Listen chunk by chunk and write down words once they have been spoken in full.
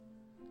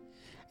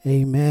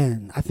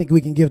Amen. I think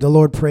we can give the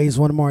Lord praise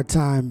one more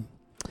time.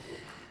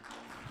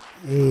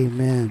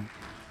 Amen.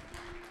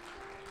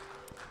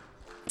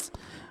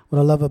 What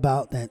I love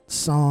about that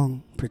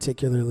song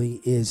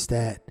particularly is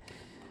that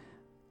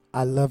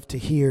I love to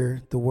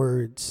hear the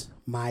words,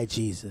 my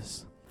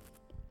Jesus.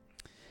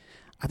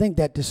 I think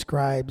that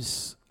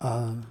describes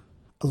a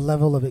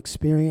level of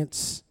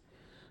experience,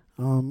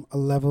 a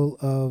level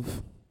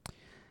of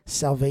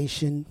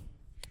salvation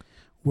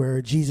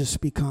where Jesus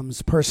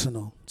becomes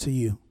personal to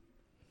you.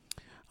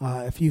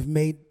 If you've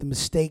made the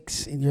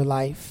mistakes in your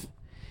life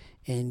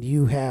and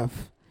you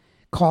have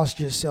caused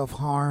yourself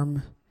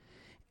harm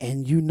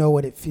and you know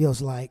what it feels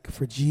like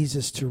for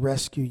Jesus to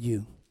rescue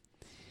you,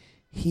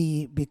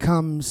 he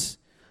becomes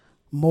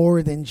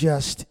more than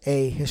just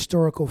a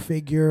historical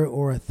figure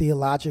or a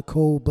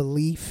theological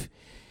belief.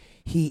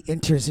 He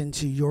enters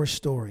into your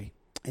story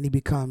and he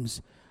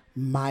becomes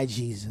my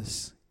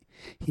Jesus.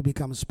 He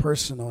becomes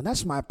personal. And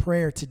that's my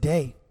prayer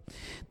today,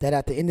 that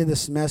at the end of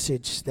this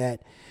message,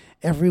 that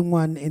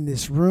everyone in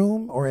this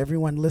room or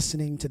everyone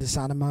listening to the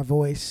sound of my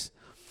voice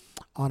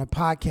on a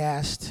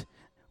podcast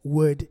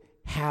would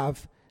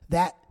have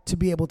that, to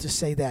be able to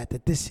say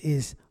that this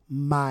is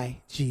my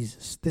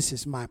Jesus. This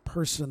is my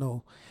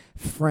personal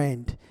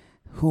friend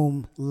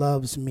whom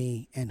loves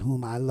me and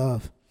whom I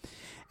love.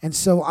 And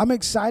so I'm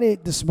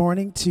excited this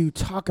morning to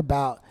talk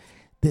about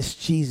this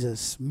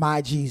Jesus,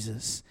 my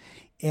Jesus.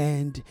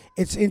 And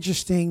it's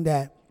interesting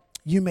that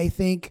you may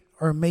think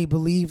or may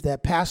believe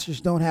that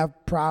pastors don't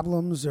have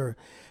problems or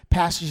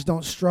pastors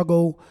don't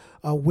struggle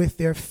with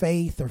their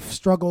faith or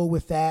struggle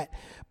with that.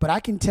 But I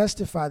can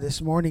testify this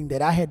morning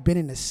that I had been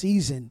in a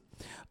season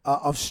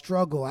of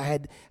struggle. I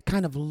had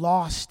kind of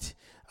lost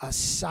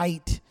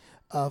sight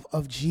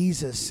of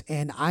Jesus.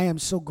 And I am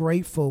so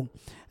grateful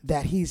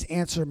that he's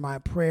answered my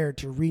prayer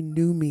to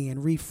renew me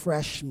and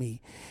refresh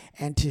me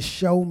and to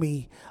show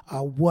me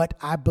what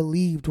I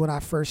believed when I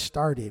first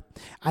started.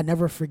 I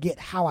never forget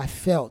how I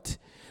felt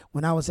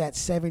when I was that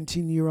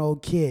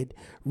 17-year-old kid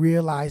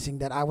realizing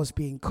that I was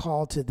being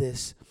called to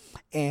this,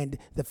 and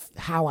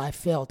how I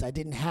felt. I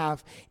didn't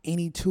have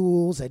any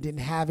tools. I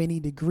didn't have any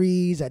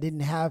degrees. I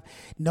didn't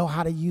know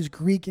how to use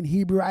Greek and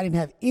Hebrew. I didn't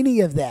have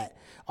any of that.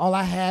 All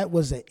I had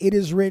was a It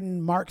Is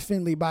Written Mark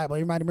Finley Bible.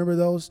 You might remember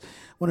those?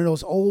 One of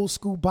those old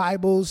school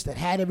Bibles that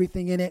had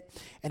everything in it.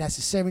 And as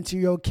a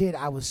 17-year-old kid,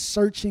 I was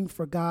searching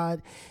for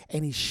God,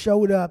 and he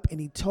showed up and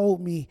he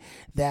told me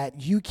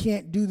that you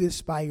can't do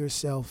this by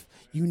yourself.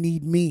 You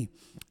need me.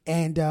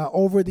 And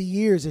over the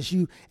years,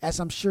 as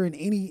I'm sure in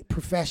any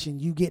profession,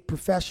 you get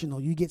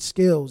professional, you get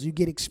skills, you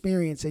get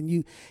experience, and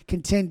you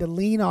can tend to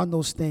lean on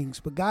those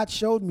things. But God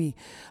showed me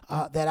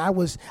that I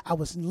was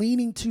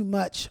leaning too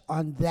much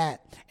on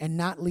that and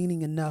not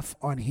leaning enough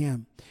on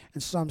him.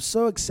 And so I'm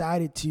so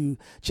excited to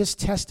just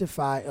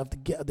testify of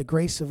the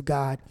grace of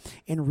God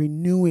in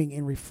renewing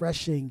and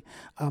refreshing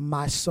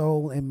my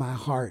soul and my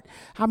heart.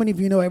 How many of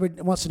you know every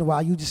once in a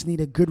while you just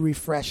need a good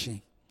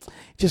refreshing?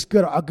 Just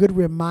a good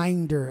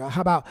reminder.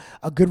 How about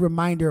a good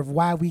reminder of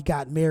why we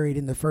got married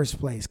in the first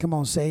place? Come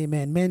on, say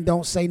amen. Men,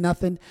 don't say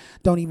nothing.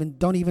 Don't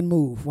even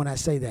move when I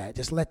say that.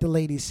 Just let the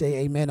ladies say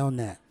amen on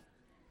that.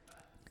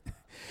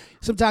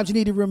 Sometimes you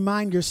need to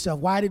remind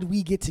yourself, why did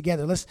we get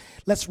together?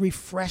 Let's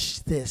refresh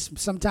this.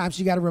 Sometimes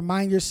you got to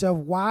remind yourself,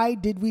 why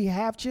did we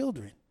have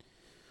children?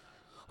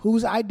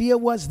 Whose idea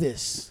was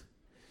this?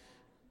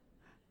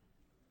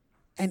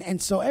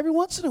 And so every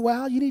once in a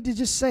while, you need to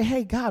just say,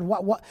 hey, God,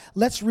 what?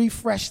 Let's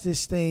refresh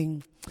this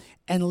thing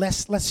and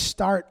let's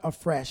start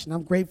afresh. And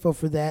I'm grateful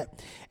for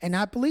that. And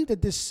I believe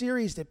that this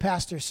series that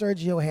Pastor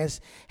Sergio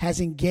has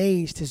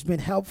engaged has been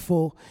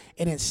helpful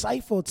and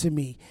insightful to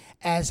me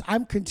as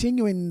I'm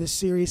continuing in this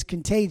series,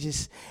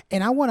 Contagious.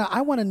 And I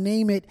want to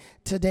name it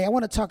today. I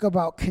want to talk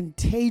about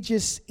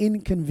contagious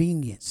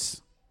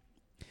inconvenience.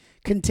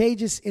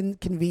 Contagious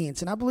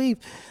inconvenience. And I believe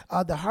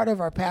the heart of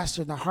our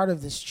pastor and the heart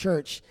of this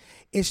church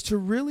is to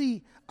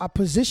really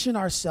position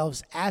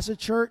ourselves as a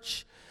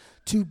church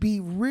to be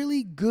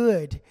really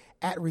good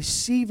at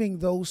receiving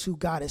those who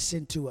God has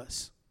sent to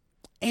us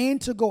and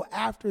to go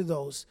after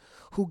those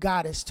who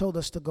God has told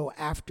us to go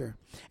after.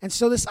 And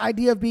so this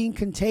idea of being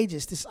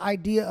contagious, this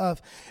idea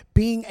of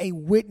being a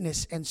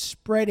witness and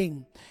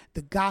spreading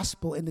the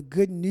gospel and the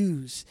good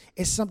news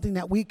is something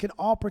that we can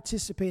all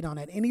participate on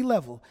at any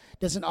level.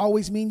 Doesn't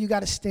always mean you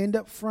got to stand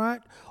up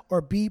front or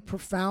be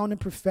profound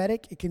and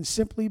prophetic. It can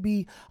simply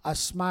be a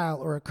smile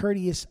or a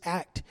courteous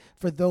act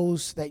for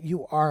those that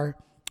you are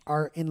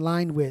in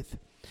line with.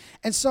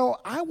 And so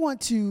I want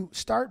to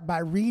start by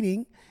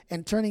reading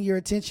and turning your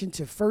attention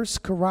to 1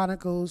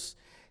 Chronicles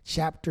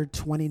chapter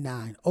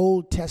 29,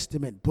 Old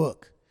Testament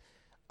book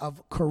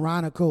of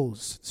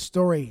Chronicles,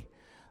 story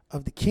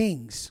of the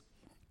kings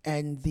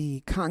and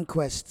the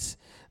conquests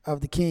of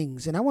the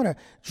kings. And I want to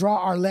draw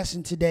our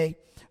lesson today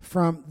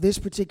from this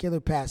particular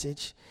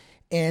passage,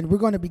 and we're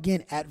going to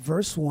begin at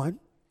verse 1.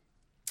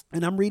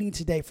 And I'm reading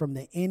today from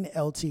the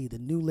NLT, the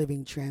New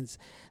Living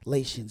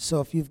Translation. So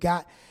if you've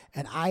got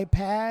an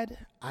iPad,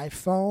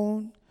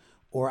 iPhone,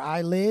 or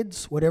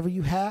eyelids, whatever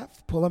you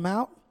have, pull them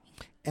out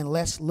And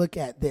let's look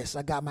at this.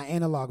 I got my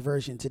analog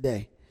version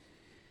today.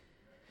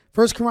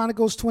 1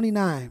 Chronicles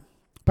 29.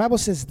 The Bible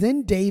says,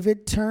 then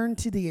David turned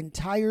to the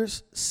entire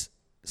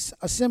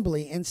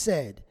assembly and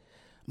said,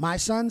 my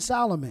son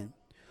Solomon,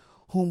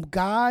 whom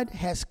God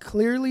has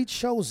clearly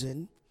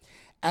chosen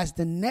as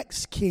the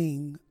next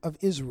king of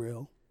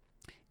Israel,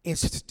 is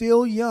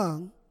still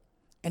young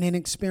and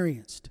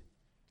inexperienced.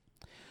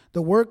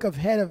 The work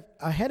ahead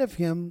of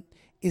him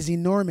is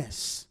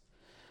enormous,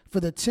 for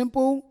the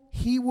temple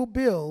he will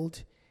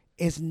build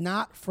is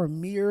not for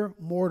mere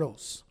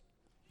mortals.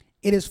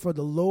 It is for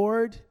the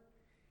Lord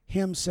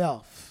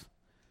himself.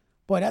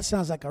 Boy, that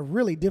sounds like a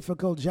really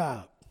difficult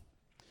job.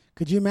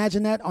 Could you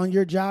imagine that on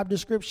your job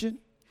description?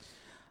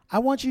 I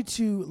want you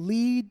to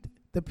lead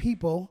the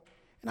people,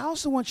 and I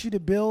also want you to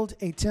build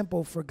a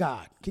temple for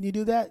God. Can you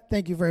do that?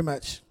 Thank you very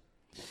much.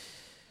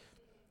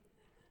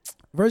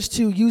 Verse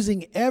 2,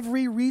 using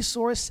every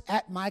resource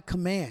at my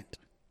command,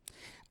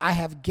 I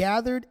have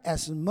gathered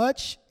as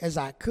much as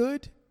I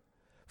could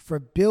for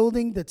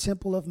building the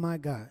temple of my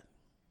God.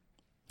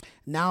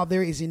 Now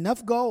there is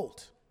enough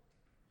gold.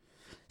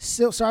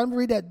 I'm going to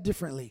read that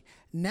differently.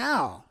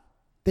 Now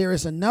there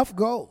is enough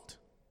gold,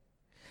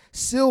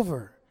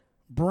 silver,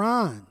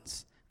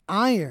 bronze,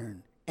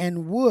 iron,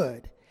 and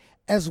wood,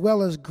 as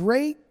well as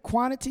great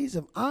quantities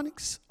of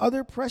onyx,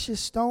 other precious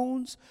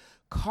stones,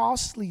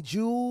 costly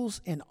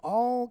jewels, and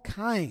all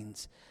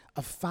kinds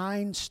of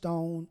fine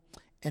stone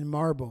and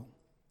marble.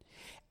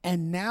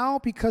 And now,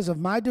 because of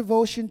my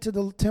devotion to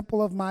the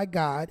temple of my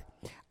God,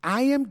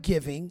 I am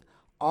giving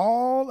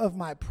all of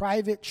my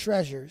private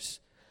treasures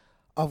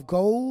of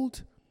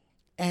gold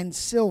and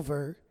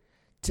silver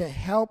to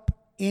help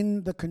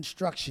in the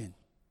construction.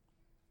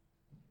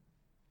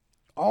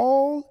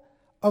 All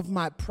of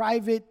my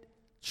private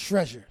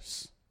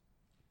treasures.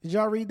 Did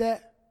y'all read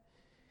that?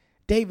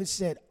 David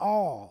said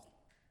all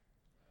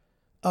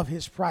of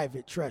his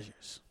private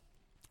treasures.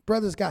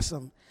 Brother's got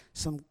some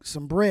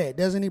bread,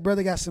 doesn't he?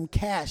 Brother got some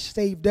cash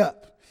saved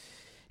up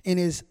in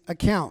his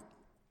account.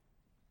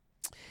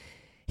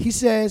 He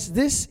says,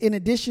 this in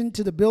addition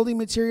to the building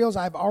materials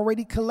I've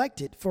already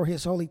collected for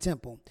his holy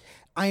temple.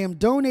 I am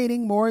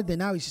donating more than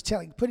now. He's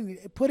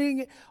putting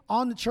it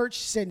on the church,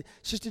 saying,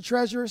 Sister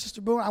Treasurer,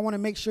 Sister Boone, I want to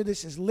make sure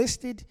this is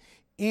listed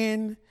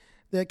in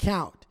the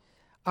account.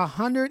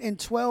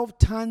 112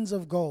 tons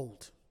of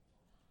gold.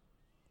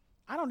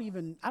 I don't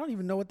even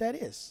know what that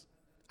is.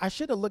 I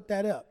should have looked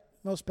that up.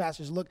 Most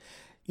pastors look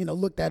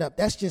that up.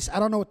 That's just, I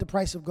don't know what the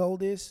price of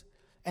gold is,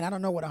 and I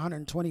don't know what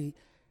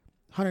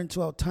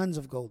 112 tons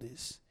of gold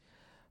is.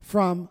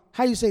 From,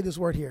 how do you say this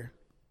word here?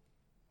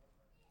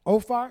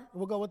 Ophir?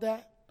 We'll go with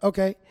that.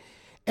 Okay.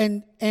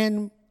 And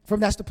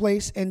from, that's the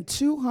place, and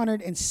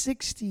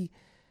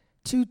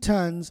 262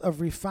 tons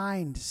of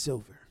refined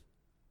silver.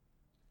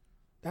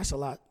 That's a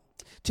lot.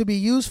 To be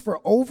used for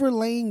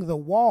overlaying the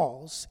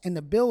walls and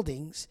the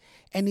buildings,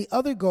 and the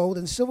other gold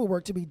and silver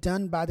work to be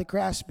done by the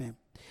craftsmen.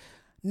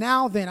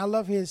 Now then, I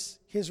love his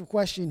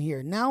question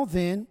here. Now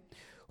then,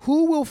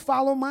 who will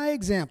follow my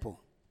example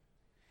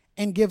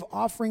and give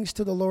offerings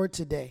to the Lord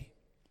today?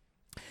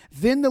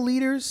 Then the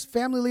leaders,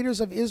 family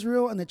leaders of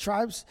Israel and the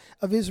tribes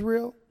of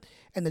Israel,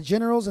 and the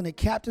generals and the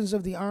captains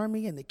of the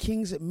army and the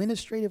king's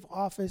administrative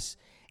office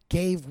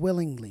gave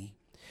willingly.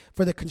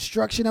 For the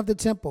construction of the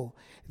temple,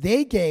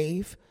 they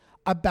gave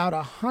about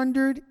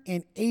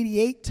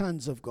 188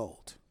 tons of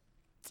gold,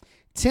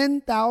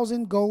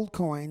 10,000 gold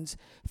coins,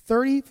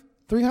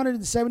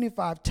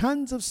 375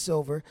 tons of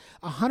silver,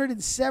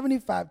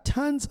 175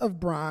 tons of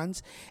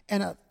bronze,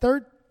 and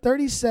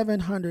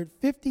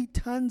 3,750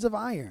 tons of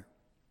iron.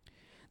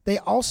 They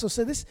also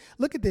said this,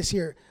 look at this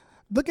here.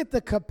 Look at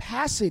the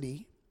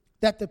capacity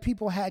that the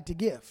people had to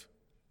give.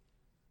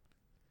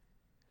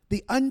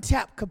 The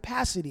untapped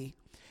capacity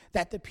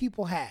that the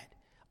people had.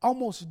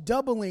 Almost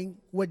doubling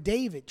what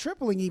David,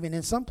 tripling even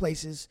in some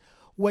places,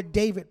 what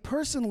David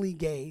personally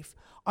gave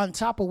on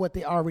top of what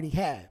they already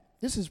had.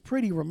 This is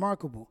pretty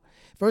remarkable.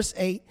 Verse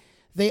 8,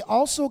 they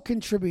also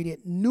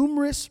contributed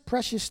numerous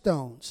precious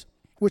stones,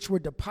 which were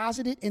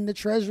deposited in the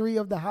treasury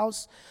of the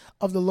house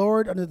of the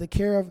Lord under the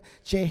care of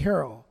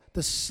Jehiel,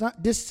 the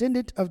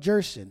descendant of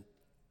Gershon.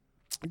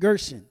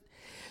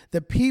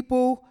 The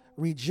people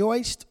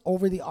rejoiced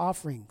over the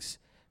offerings,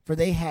 for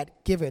they had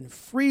given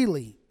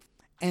freely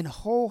and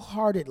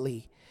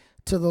wholeheartedly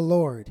to the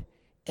Lord,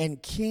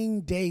 and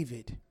King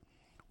David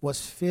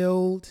was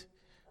filled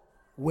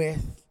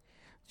with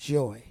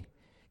joy.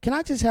 Can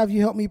I just have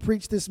you help me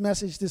preach this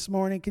message this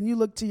morning? Can you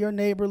look to your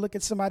neighbor, look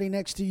at somebody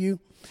next to you,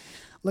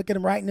 look at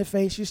them right in the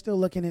face. You're still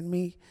looking at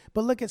me,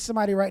 but look at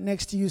somebody right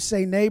next to you.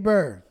 Say,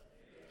 neighbor,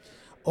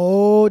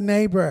 oh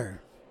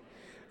neighbor,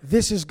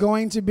 this is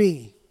going to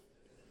be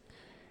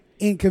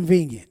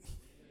inconvenient.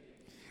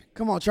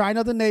 Come on, try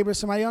another neighbor,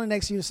 somebody on the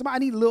next to you. Somebody,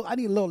 I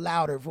need a little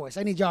louder voice.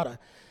 I need y'all to,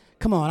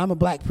 come on, I'm a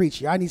black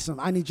preacher. I need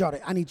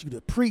you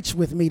to preach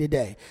with me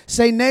today.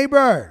 Say,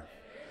 neighbor,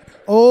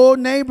 oh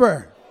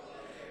neighbor,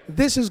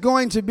 this is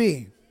going to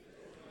be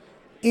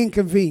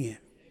inconvenient.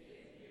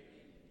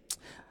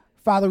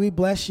 Father, we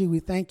bless you. We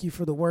thank you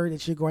for the word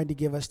that you're going to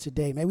give us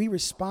today. May we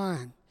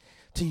respond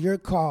to your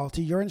call,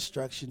 to your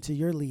instruction, to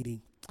your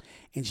leading.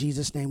 In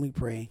Jesus' name we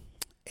pray.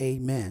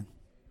 Amen.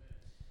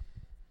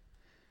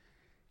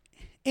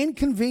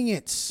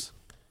 Inconvenience.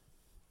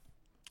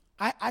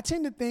 I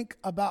tend to think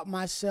about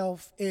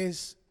myself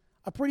as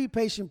a pretty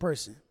patient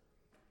person.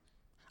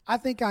 I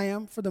think I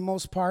am for the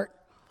most part.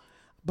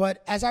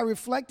 But as I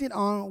reflected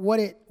on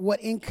what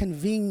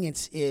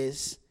inconvenience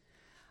is,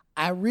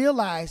 I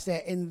realized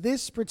that in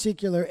this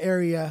particular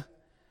area,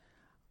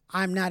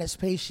 I'm not as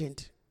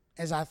patient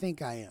as I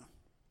think I am.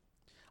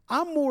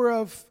 I'm more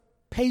of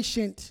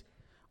patient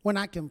when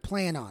I can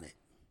plan on it.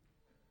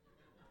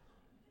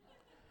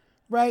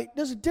 Right?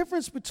 There's a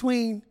difference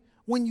between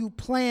when you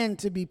plan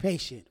to be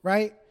patient,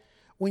 right?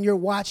 When you're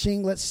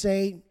watching, let's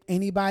say,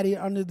 anybody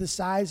under the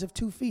size of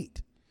 2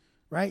 feet,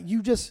 right?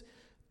 You just,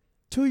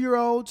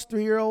 2-year-olds,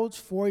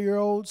 3-year-olds,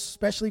 4-year-olds,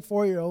 especially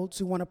 4-year-olds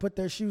who want to put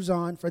their shoes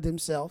on for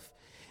themselves,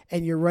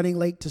 and you're running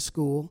late to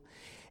school,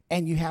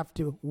 and you have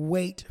to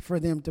wait for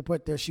them to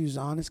put their shoes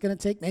on. It's going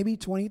to take maybe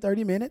 20,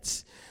 30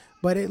 minutes,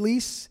 but at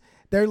least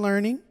they're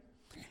learning.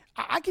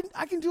 I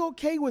can do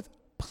okay with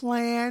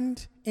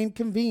planned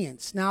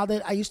inconvenience. Now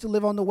that I used to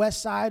live on the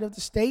west side of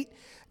the state,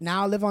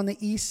 now I live on the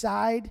east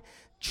side.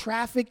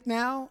 Traffic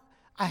now,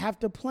 I have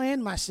to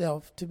plan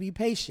myself to be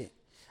patient.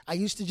 I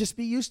used to just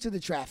be used to the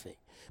traffic.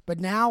 But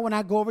now when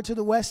I go over to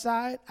the west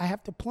side, I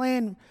have to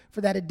plan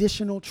for that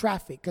additional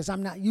traffic because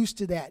I'm not used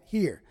to that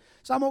here.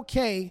 So I'm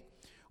okay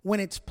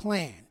when it's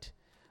planned.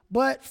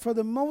 But for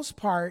the most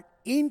part,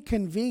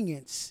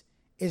 inconvenience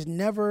is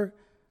never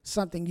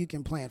something you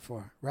can plan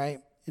for,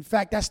 right? In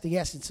fact, that's the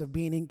essence of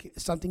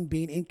something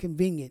being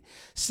inconvenient,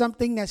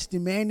 something that's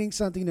demanding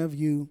something of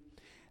you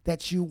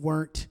that you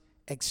weren't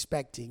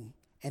expecting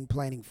and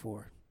planning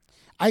for.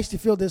 I used to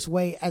feel this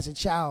way as a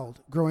child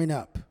growing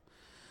up.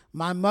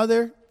 My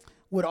mother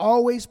would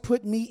always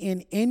put me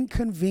in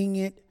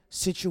inconvenient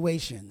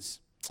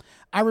situations.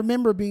 I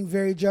remember being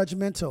very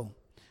judgmental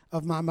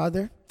of my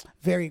mother,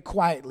 very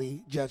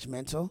quietly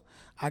judgmental.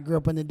 I grew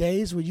up in the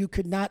days where you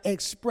could not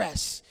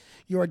express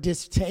your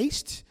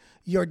distaste,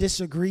 your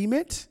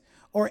disagreement,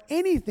 or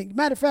anything.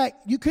 Matter of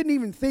fact, you couldn't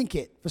even think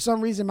it. For some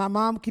reason, my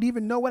mom could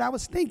even know what I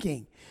was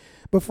thinking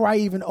before I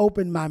even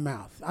opened my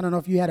mouth. I don't know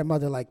if you had a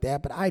mother like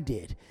that, but I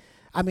did.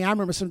 I mean, I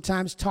remember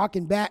sometimes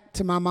talking back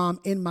to my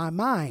mom in my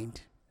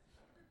mind.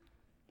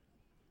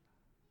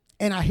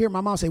 And I hear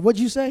my mom say, "What'd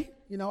you say?"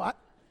 You know,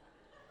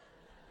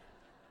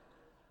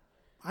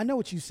 I know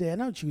what you said. I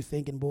know what you were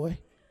thinking, boy.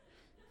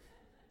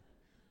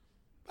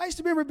 I used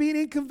to remember being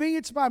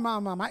inconvenienced by my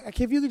mom. If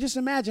you could just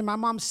imagine my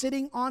mom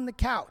sitting on the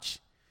couch.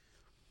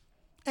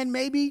 And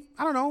maybe,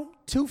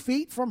 2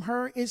 feet from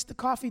her is the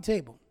coffee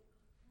table.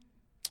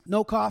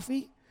 No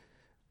coffee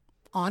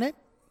on it,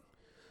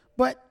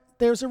 but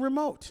there's a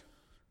remote.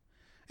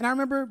 And I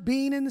remember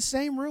being in the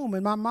same room,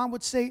 and my mom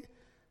would say,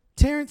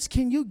 "Terrence,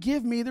 can you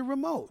give me the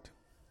remote?"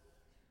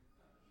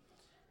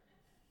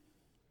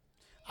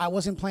 I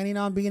wasn't planning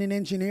on being an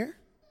engineer.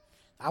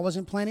 I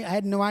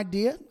had no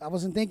idea. I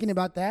wasn't thinking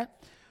about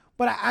that.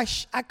 But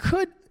I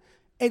could,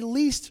 at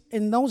least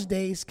in those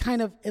days,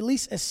 kind of at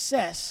least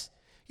assess,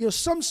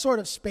 some sort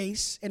of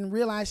space and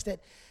realize that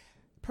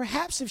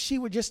perhaps if she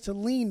were just to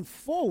lean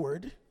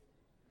forward,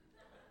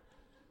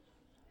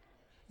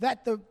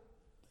 that the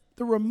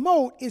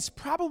remote is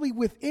probably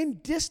within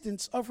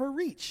distance of her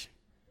reach.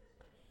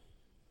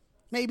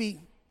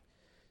 Maybe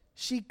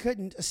she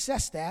couldn't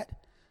assess that,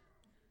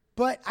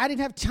 but I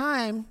didn't have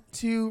time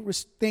to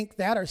think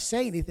that or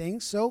say anything.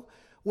 So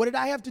what did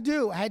I have to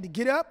do? I had to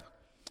get up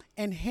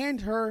and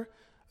hand her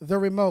the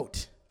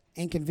remote.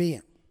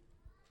 Inconvenient.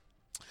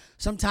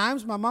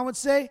 Sometimes my mom would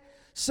say,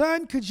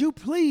 "Son, could you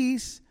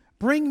please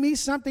bring me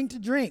something to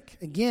drink?"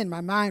 Again,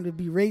 my mind would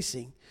be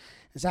racing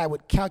as I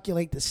would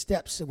calculate the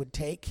steps it would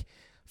take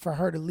for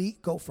her to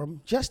go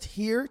from just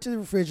here to the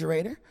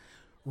refrigerator,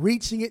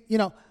 reaching it,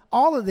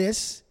 all of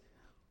this.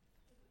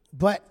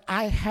 But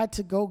I had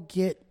to go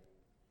get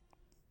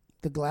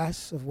the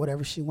glass of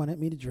whatever she wanted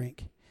me to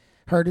drink,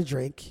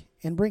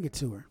 and bring it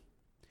to her.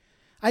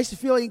 I used to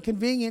feel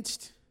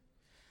inconvenienced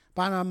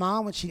by my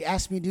mom when she'd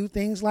ask me to do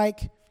things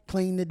like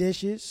clean the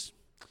dishes,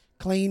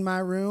 clean my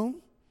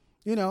room,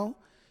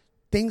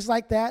 things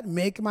like that,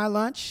 make my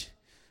lunch.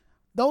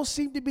 Those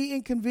seemed to be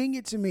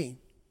inconvenient to me.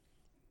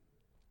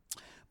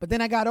 But then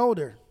I got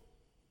older,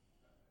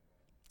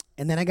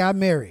 and then I got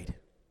married.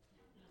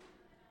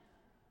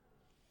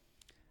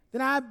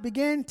 Then I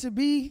began to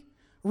be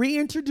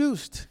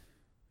reintroduced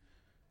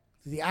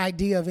to the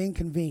idea of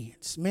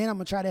inconvenience. Man, I'm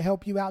going to try to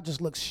help you out.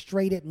 Just look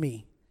straight at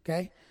me,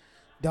 okay?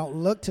 Don't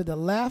look to the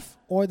left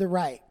or the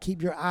right.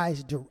 Keep your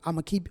eyes. I'll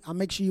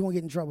make sure you won't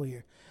get in trouble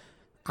here.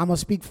 I'm going to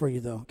speak for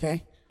you, though, okay?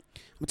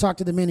 I'm going to talk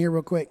to the men here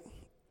real quick.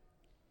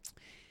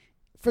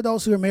 For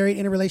those who are married,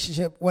 in a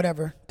relationship,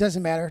 whatever,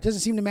 doesn't matter. It doesn't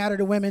seem to matter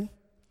to women.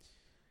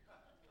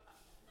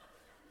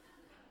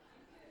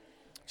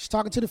 Just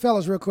talking to the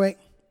fellas real quick.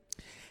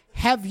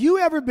 Have you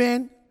ever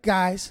been,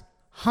 guys,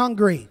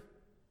 hungry?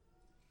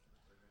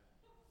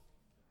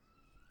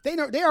 They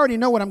already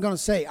know what I'm going to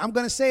say. I'm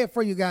going to say it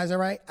for you guys, all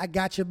right? I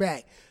got your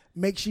back.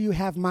 Make sure you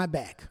have my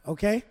back,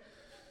 okay?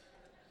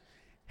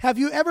 Have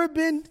you ever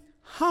been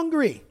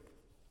hungry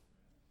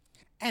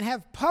and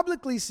have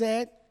publicly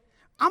said,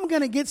 I'm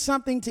going to get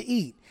something to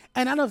eat?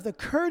 And out of the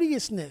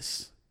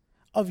courteousness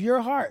of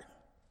your heart,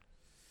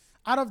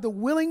 out of the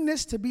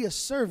willingness to be a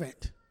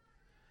servant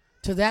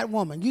to that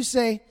woman, you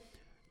say,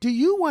 do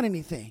you want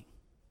anything?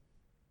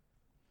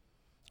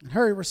 And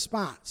her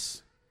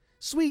response,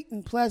 sweet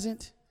and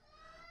pleasant,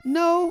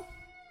 no,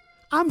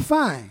 I'm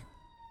fine.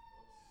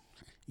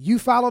 You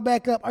follow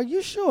back up, are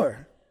you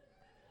sure?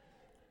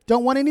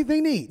 Don't want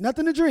anything to eat,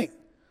 nothing to drink.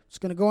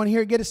 Just going to go in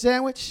here and get a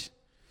sandwich,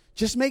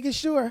 just making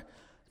sure.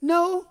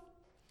 No,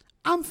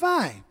 I'm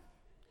fine.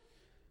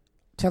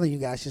 I'm telling you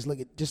guys,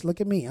 just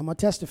look at me. I'm going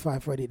to testify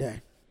for you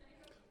today.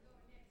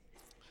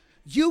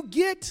 You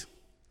get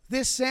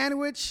this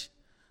sandwich,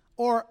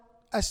 or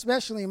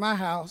especially in my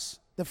house,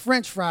 the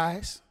French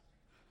fries,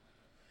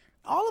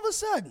 all of a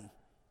sudden,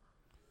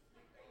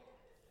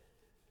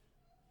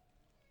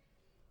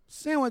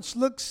 sandwich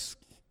looks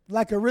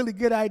like a really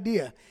good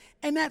idea.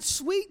 And that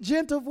sweet,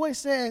 gentle voice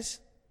says,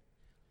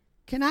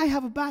 can I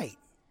have a bite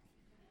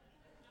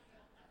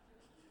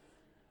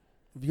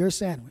of your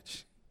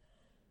sandwich?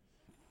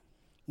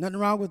 Nothing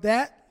wrong with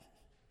that.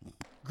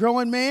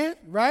 Growing man,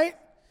 right?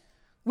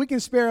 We can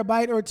spare a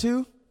bite or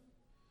two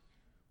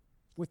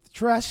with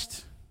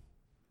trust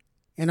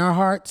in our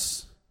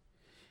hearts.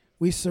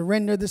 We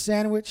surrender the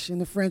sandwich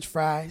and the French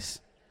fries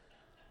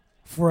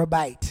for a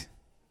bite.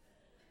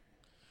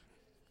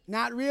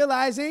 Not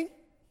realizing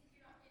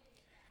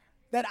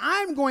that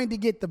I'm going to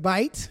get the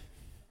bite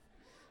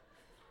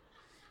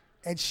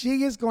and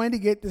she is going to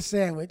get the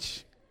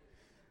sandwich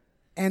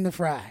and the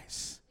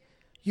fries.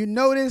 You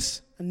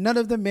notice none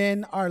of the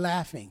men are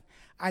laughing.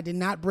 I did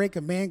not break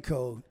a man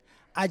code.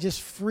 I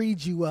just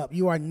freed you up.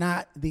 You are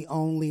not the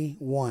only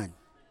one.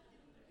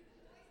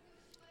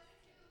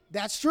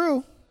 That's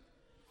true.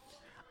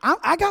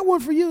 I got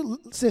one for you,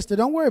 sister.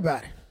 Don't worry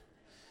about it.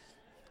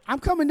 I'm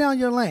coming down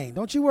your lane.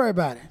 Don't you worry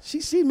about it.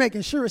 She's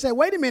making sure. Say,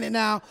 wait a minute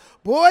now.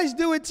 Boys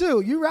do it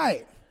too. You're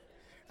right.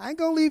 I ain't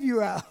going to leave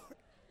you out.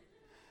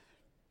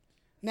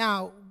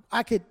 Now,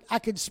 I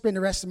could spend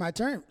the rest of my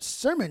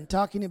sermon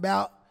talking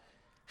about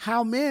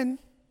how men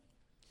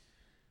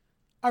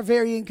are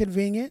very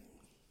inconvenient.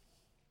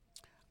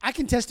 I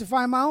can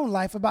testify in my own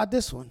life about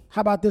this one.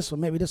 How about this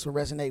one? Maybe this will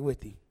resonate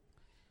with you.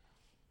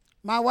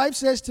 My wife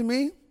says to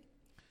me,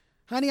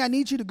 honey, I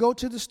need you to go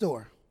to the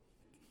store.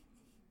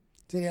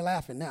 See, they're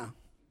laughing now.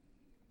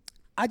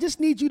 I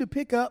just need you to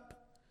pick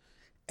up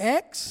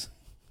X,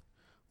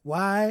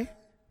 Y,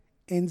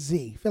 and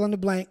Z. Fill in the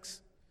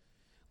blanks.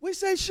 We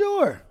say,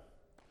 sure.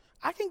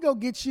 I can go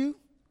get you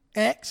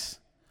X,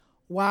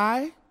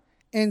 Y,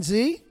 and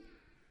Z.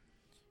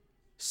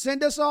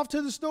 Send us off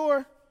to the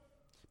store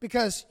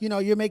because,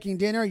 you're making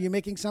dinner, you're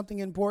making something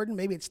important.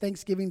 Maybe it's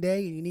Thanksgiving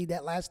Day and you need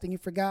that last thing you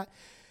forgot.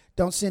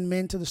 Don't send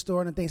men to the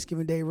store on a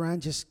Thanksgiving Day run.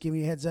 Just give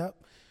me a heads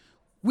up.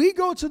 We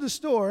go to the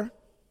store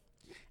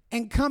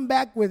and come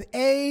back with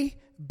A,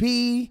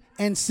 B,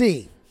 and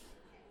C.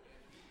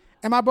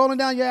 Am I bowling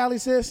down your alley,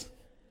 sis?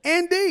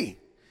 And D.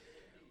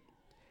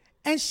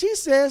 And she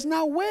says,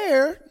 now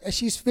where, as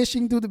she's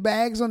fishing through the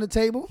bags on the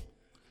table,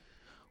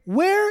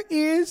 where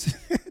is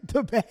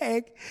the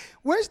bag?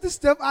 Where's the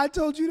stuff I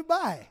told you to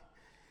buy?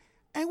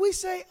 And we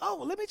say,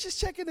 oh, let me just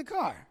check in the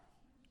car.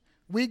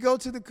 We go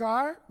to the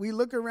car, we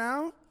look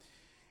around,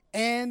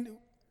 and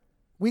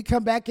we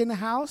come back in the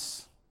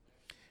house,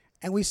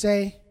 and we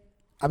say,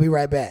 I'll be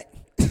right back.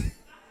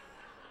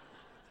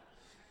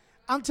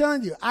 I'm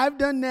telling you, I've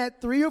done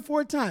that 3 or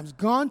 4 times,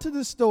 gone to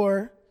the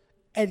store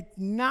and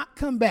not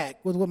come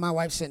back with what my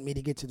wife sent me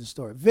to get to the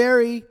store.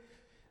 Very,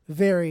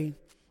 very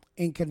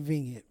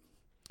inconvenient.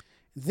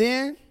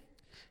 Then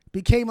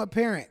became a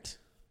parent.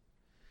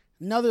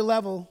 Another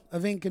level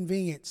of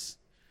inconvenience.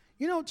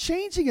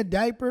 Changing a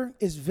diaper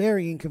is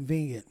very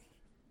inconvenient.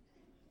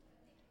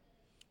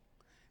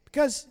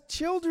 Because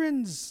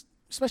children's,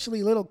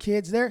 especially little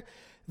kids,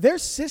 their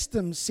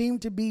systems seem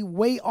to be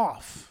way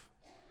off.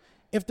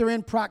 If they're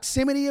in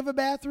proximity of a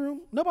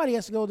bathroom, nobody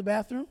has to go to the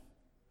bathroom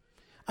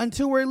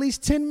until we're at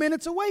least 10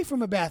 minutes away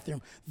from a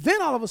bathroom.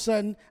 Then all of a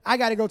sudden, I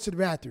got to go to the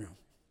bathroom.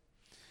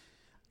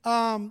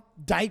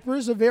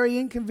 Diapers are very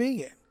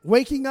inconvenient.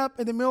 Waking up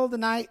in the middle of the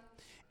night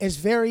is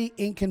very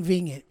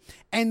inconvenient.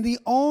 And the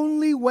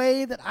only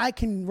way that I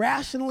can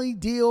rationally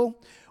deal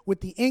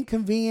with the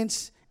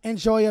inconvenience and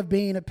joy of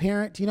being a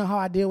parent, do you know how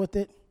I deal with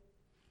it?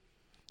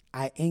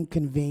 I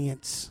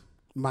inconvenience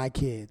my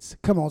kids.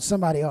 Come on,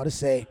 somebody ought to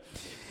say,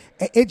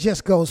 it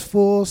just goes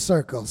full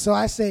circle. So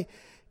I say,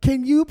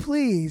 can you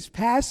please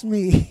pass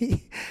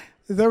me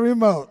the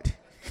remote?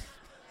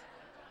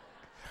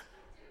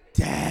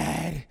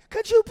 Dad,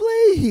 could you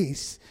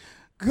please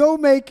go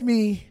make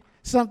me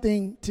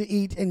something to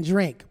eat and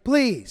drink,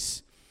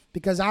 please?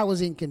 Because I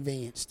was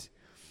inconvenienced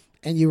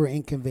and you were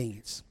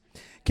inconvenienced.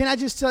 Can I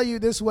just tell you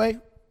this way?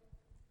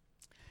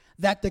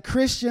 That the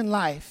Christian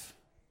life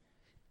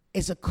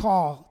is a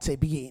call to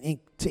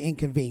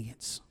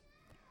inconvenience.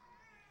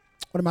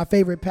 one of my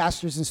favorite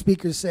pastors and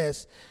speakers,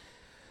 says,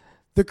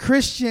 the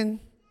Christian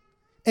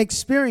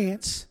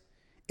experience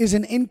is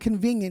an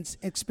inconvenience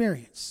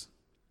experience.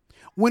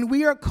 When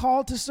we are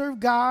called to serve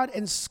God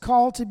and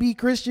called to be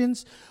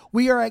Christians,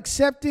 we are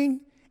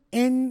accepting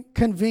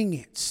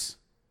inconvenience.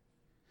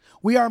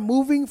 We are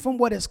moving from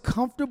what is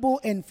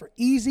comfortable and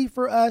easy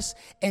for us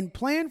and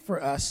planned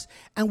for us,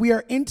 and we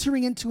are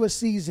entering into a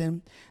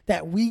season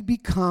that we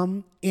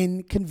become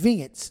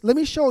inconvenienced. Let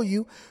me show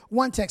you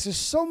one text. There's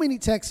so many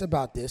texts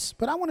about this,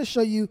 but I want to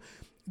show you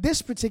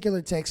this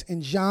particular text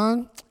in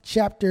John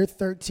chapter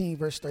 13,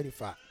 verse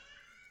 35.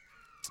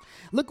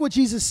 Look what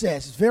Jesus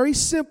says. It's very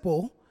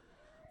simple,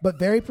 but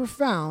very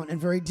profound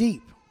and very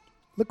deep.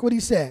 Look what he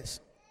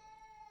says.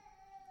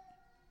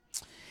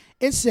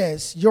 It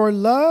says, your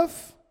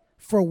love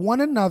for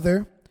one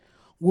another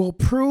will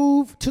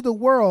prove to the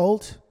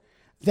world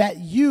that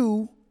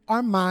you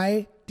are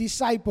my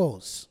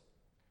disciples.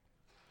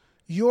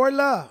 Your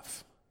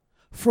love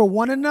for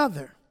one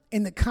another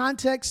in the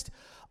context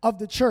of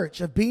the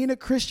church, of being a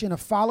Christian,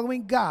 of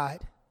following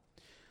God,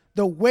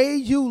 the way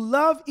you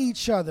love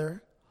each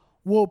other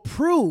will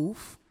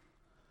prove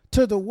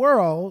to the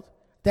world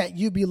that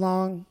you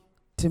belong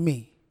to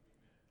me.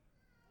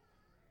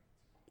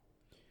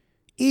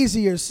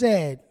 Easier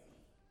said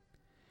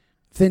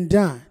than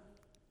done.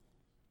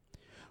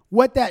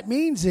 What that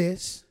means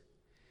is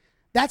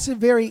that's a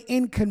very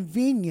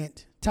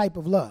inconvenient type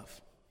of love.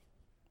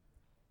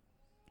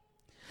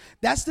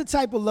 That's the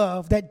type of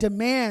love that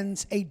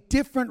demands a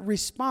different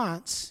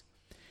response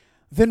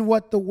than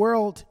what the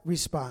world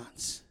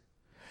responds.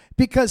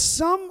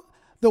 Because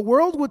the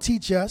world will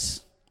teach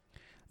us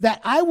that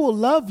I will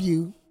love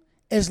you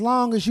as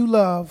long as you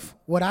love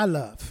what I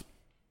love.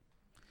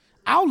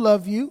 I'll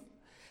love you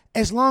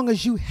as long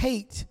as you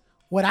hate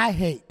what I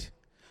hate.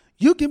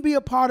 You can be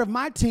a part of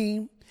my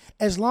team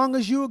as long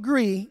as you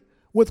agree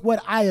with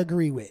what I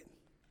agree with.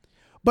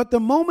 But the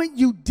moment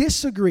you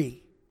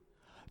disagree,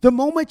 the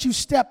moment you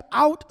step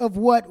out of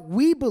what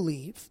we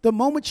believe, the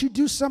moment you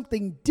do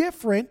something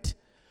different,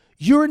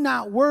 you're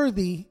not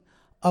worthy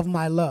of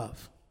my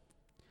love.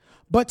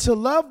 But to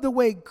love the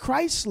way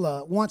Christ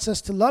wants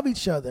us to love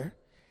each other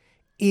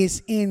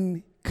is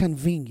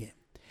inconvenient.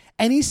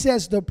 And he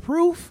says the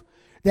proof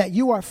that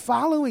you are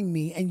following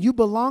me and you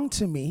belong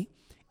to me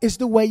is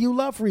the way you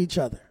love for each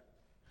other.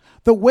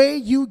 The way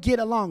you get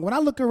along. When I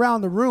look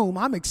around the room,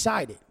 I'm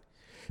excited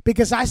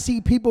because I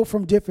see people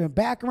from different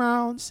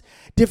backgrounds,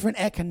 different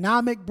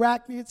economic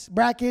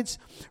brackets,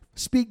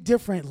 speak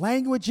different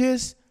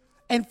languages.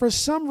 And for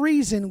some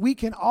reason, we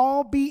can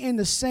all be in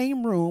the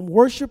same room,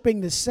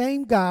 worshiping the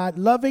same God,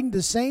 loving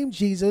the same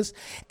Jesus,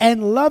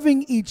 and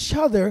loving each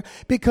other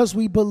because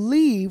we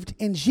believed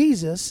in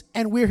Jesus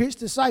and we're his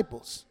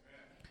disciples.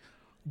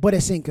 But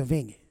it's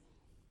inconvenient.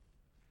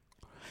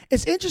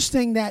 It's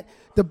interesting that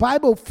the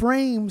Bible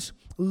frames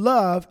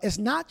love as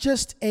not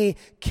just a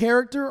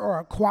character or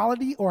a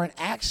quality or an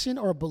action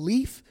or a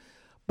belief,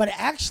 but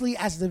actually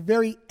as the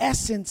very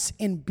essence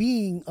and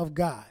being of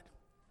God.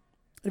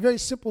 A very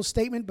simple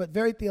statement, but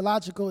very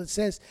theological. It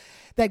says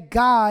that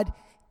God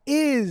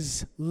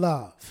is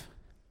love,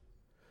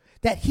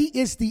 that he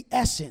is the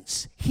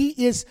essence. He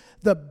is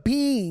the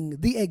being,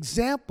 the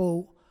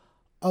example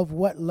of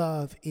what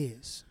love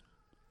is.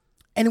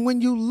 And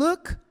when you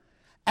look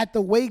at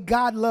the way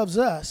God loves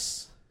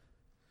us,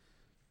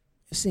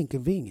 it's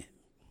inconvenient.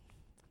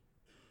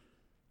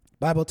 The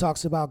Bible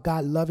talks about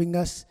God loving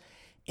us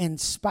in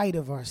spite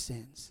of our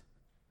sins.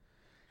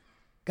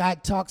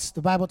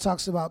 The Bible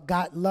talks about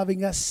God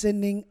loving us,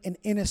 sending an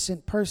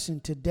innocent person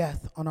to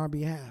death on our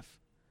behalf.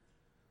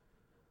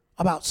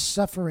 About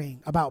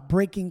suffering, about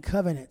breaking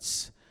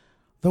covenants.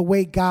 The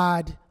way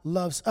God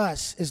loves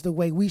us is the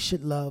way we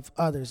should love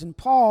others. And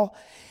Paul,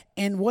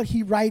 and what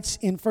he writes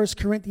in 1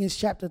 Corinthians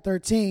chapter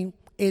 13,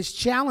 is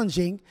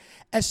challenging,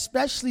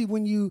 especially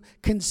when you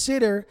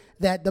consider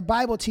that the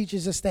Bible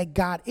teaches us that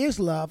God is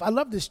love. I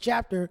love this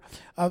chapter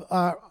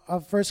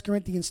of 1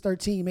 Corinthians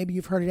 13. Maybe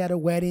you've heard it at a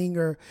wedding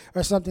or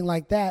something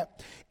like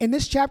that. In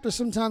this chapter,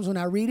 sometimes when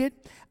I read it,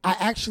 I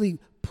actually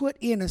put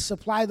in and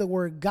supply the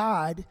word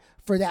God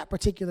for that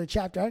particular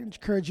chapter. I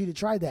encourage you to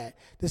try that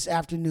this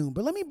afternoon.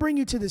 But let me bring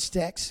you to this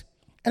text,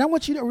 and I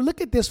want you to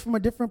look at this from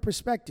a different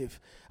perspective.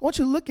 I want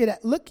you to look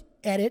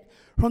at it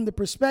from the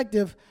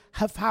perspective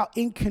of how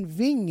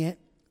inconvenient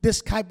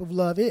this type of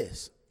love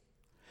is.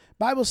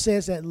 Bible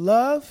says that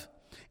love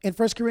in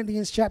 1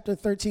 Corinthians chapter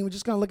 13, we're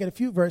just going to look at a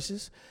few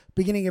verses,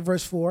 beginning at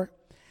verse 4.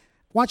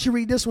 Why don't you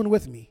read this one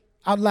with me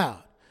out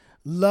loud?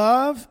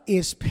 Love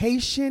is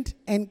patient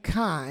and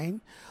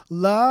kind.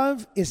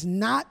 Love is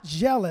not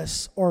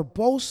jealous or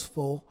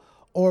boastful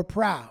or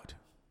proud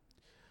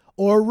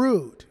or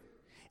rude.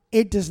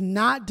 It does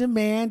not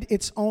demand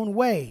its own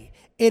way.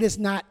 It is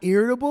not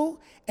irritable,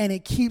 and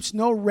it keeps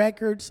no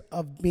records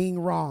of being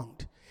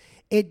wronged.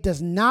 It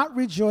does not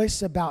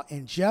rejoice about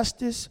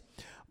injustice,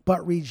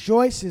 but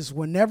rejoices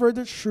whenever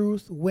the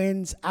truth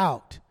wins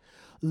out.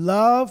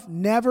 Love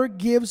never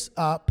gives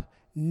up,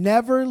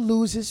 never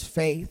loses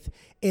faith.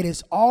 It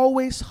is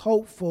always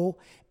hopeful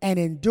and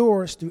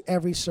endures through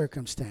every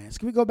circumstance.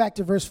 Can we go back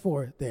to verse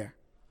 4 there?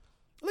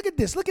 Look at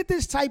this. Look at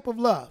this type of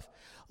love.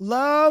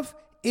 Love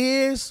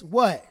is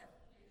what?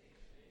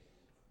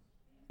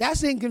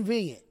 That's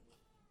inconvenient.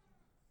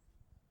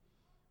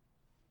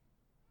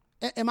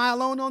 Am I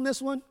alone on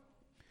this one?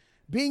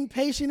 Being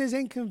patient is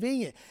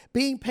inconvenient.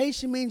 Being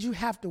patient means you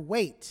have to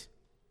wait.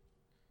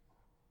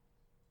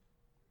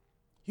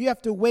 You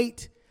have to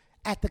wait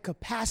at the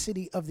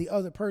capacity of the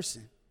other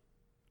person.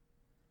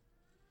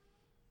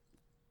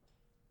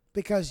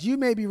 Because you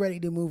may be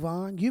ready to move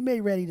on. You may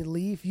be ready to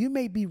leave. You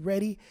may be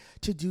ready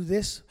to do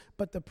this,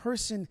 but the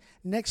person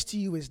next to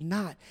you is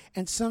not.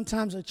 And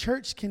sometimes a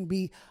church can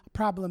be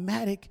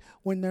problematic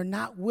when they're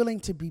not willing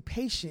to be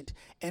patient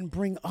and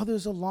bring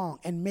others along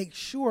and make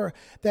sure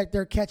that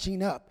they're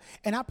catching up.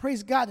 And I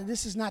praise God that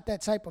this is not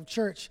that type of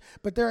church,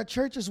 but there are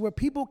churches where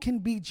people can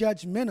be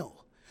judgmental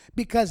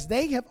because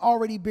they have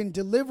already been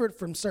delivered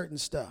from certain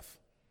stuff.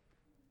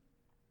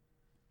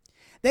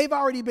 They've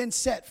already been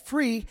set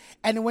free,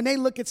 and when they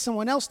look at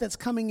someone else that's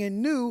coming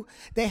in new,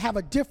 they have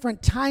a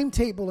different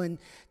timetable in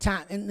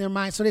their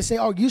mind. So they say,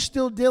 oh, you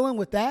still dealing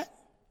with that?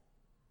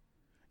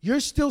 You're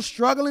still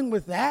struggling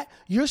with that?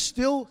 You're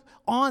still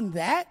on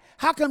that?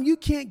 How come you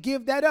can't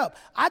give that up?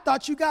 I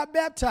thought you got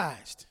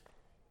baptized.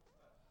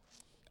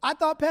 I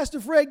thought Pastor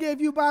Fred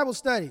gave you Bible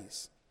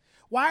studies.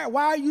 Why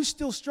are you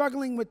still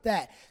struggling with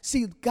that?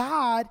 See,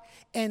 God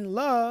and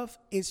love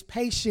is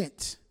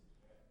patient.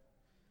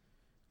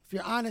 If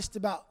you're honest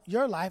about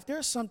your life, there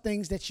are some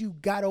things that you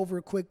got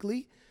over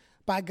quickly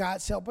by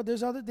God's help, but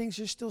there's other things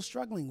you're still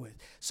struggling with.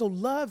 So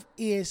love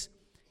is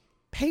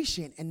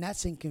patient, and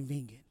that's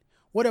inconvenient.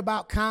 What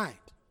about kind?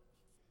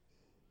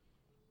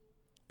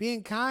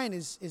 Being kind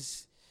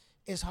is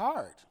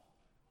hard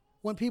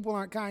when people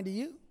aren't kind to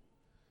you.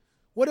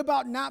 What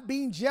about not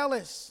being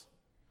jealous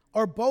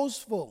or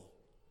boastful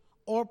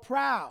or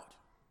proud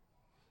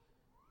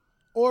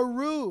or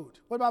rude?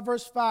 What about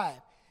verse 5?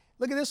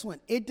 Look at this one.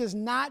 It does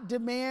not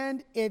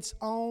demand its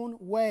own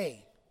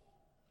way.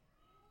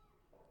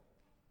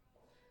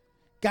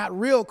 Got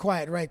real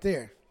quiet right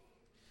there.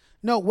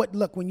 No,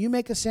 look, when you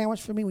make a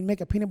sandwich for me, when you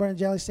make a peanut butter and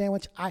jelly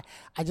sandwich, I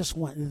just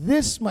want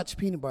this much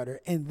peanut butter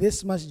and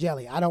this much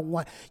jelly. I don't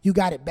want, you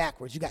got it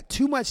backwards. You got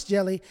too much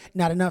jelly,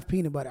 not enough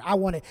peanut butter. I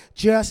want it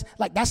just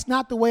like, that's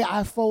not the way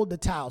I fold the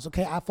towels,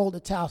 okay? I fold the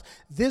towels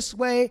this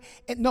way.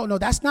 And no,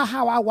 that's not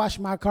how I wash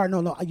my car.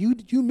 No,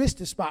 you missed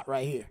the spot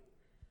right here.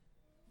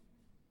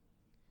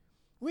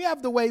 We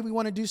have the way we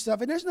want to do stuff,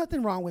 and there's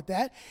nothing wrong with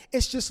that.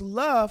 It's just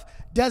love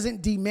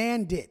doesn't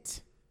demand it.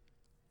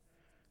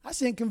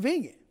 That's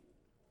inconvenient.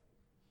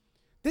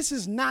 This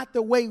is not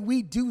the way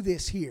we do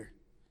this here.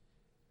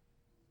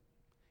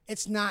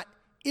 It's not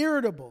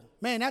irritable.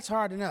 Man, that's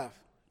hard enough,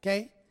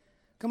 okay?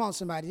 Come on,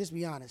 somebody, just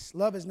be honest.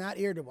 Love is not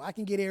irritable. I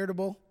can get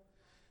irritable.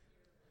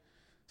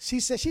 She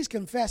said she's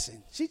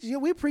confessing.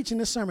 We're preaching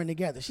this sermon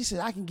together. She said,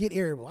 I can get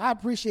irritable. I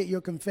appreciate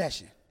your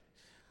confession.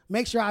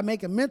 Make sure I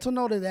make a mental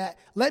note of that.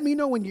 Let me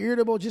know when you're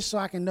irritable just so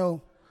I can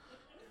know.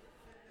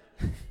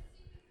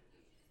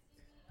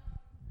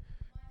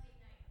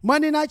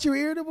 Monday night you're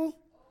irritable?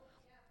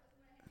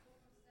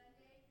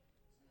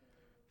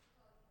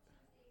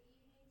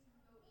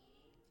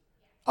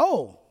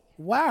 Oh,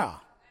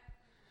 wow.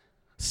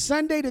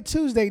 Sunday to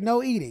Tuesday,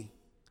 no eating.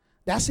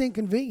 That's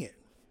inconvenient.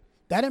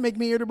 That'll make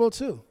me irritable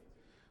too.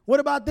 What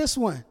about this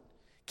one?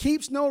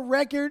 Keeps no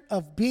record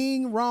of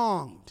being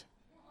wronged.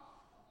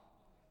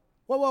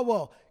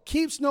 Whoa.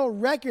 Keeps no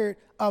record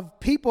of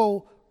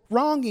people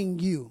wronging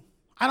you.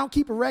 I don't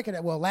keep a record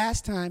of, well,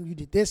 last time you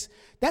did this.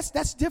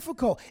 That's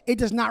difficult. It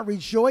does not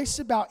rejoice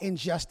about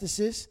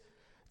injustices.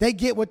 They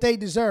get what they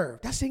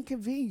deserve. That's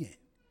inconvenient.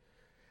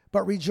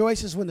 But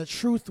rejoices when the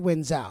truth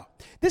wins out.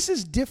 This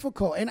is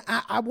difficult. And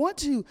I want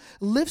to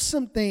lift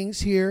some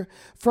things here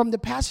from the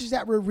passage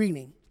that we're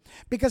reading,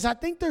 because I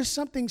think there's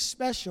something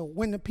special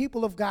when the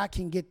people of God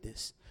can get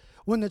this,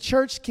 when the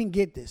church can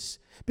get this,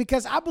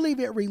 because I believe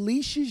it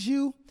releases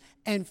you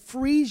and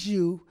frees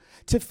you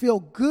to feel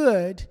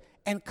good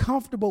and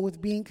comfortable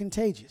with being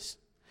contagious.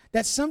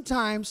 That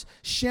sometimes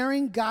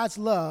sharing God's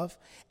love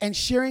and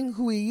sharing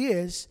who he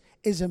is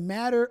a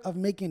matter of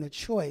making a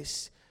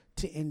choice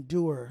to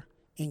endure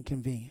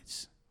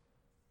inconvenience.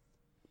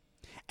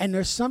 And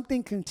there's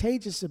something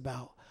contagious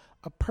about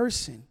a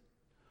person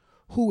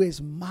who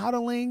is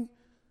modeling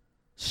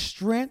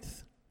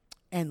strength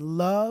and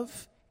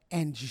love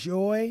and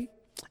joy.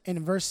 And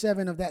in verse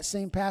 7 of that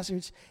same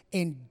passage,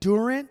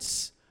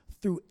 endurance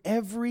through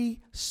every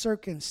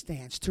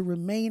circumstance, to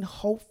remain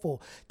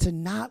hopeful, to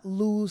not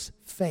lose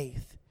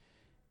faith,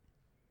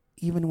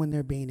 even when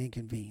they're being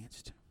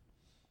inconvenienced.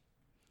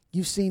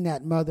 You've seen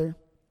that mother.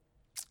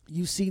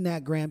 You've seen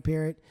that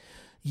grandparent.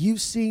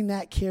 You've seen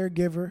that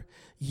caregiver.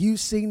 You've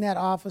seen that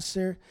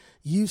officer.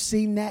 You've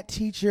seen that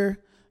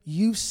teacher.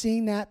 You've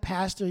seen that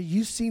pastor.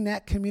 You've seen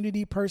that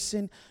community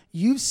person.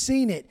 You've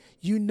seen it.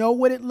 You know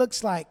what it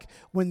looks like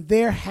when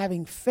they're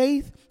having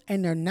faith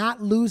and they're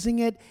not losing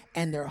it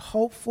and they're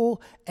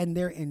hopeful and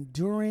they're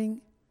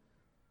enduring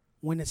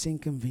when it's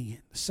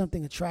inconvenient. There's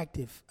something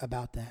attractive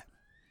about that.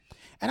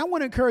 And I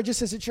want to encourage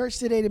us as a church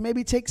today to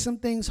maybe take some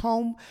things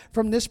home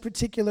from this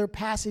particular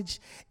passage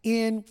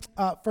in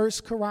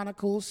First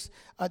Chronicles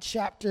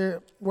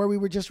chapter, where we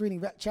were just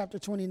reading, chapter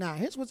 29.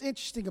 Here's what's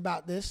interesting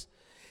about this.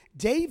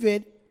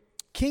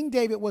 King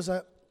David was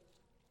a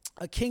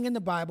king in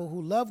the Bible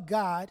who loved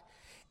God,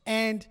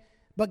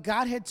 but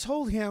God had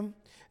told him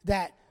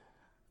that,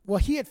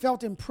 he had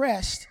felt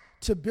impressed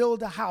to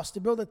build a house, to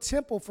build a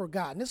temple for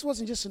God. And this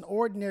wasn't just an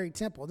ordinary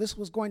temple. This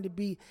was going to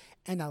be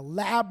an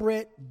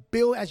elaborate,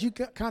 as you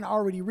kind of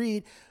already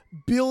read,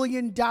 $1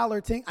 billion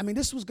thing. I mean,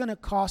 this was going to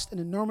cost an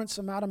enormous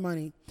amount of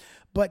money.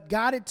 But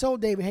God had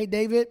told David, hey,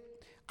 David,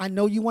 I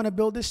know you want to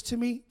build this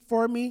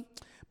for me,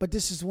 but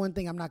this is one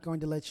thing I'm not going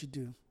to let you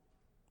do.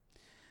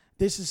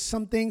 This is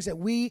some things that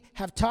we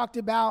have talked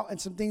about and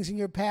some things in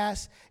your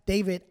past.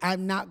 David,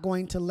 I'm not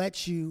going to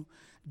let you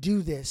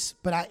do this,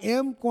 but I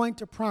am going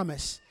to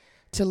promise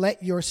to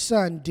let your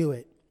son do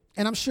it.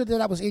 And I'm sure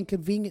that was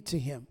inconvenient to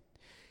him.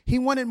 He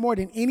wanted more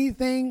than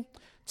anything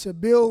to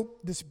build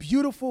this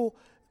beautiful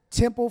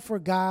temple for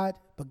God,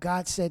 but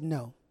God said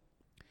no.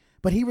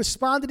 But he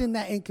responded in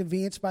that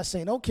inconvenience by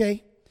saying,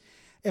 okay,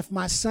 if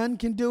my son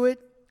can do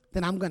it,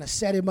 then I'm going to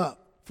set him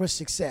up for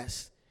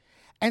success.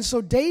 And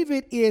so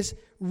David is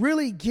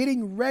really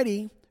getting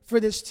ready for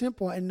this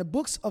temple. And the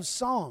books of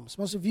Psalms,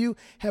 most of you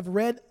have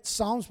read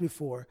Psalms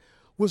before,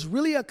 was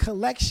really a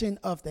collection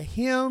of the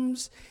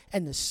hymns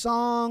and the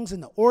songs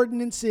and the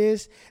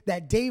ordinances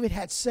that David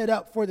had set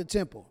up for the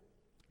temple.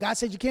 God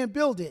said you can't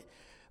build it,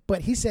 but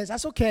he says,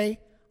 that's okay,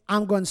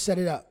 I'm going to set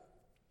it up.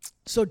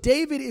 So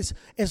David is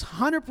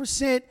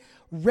 100%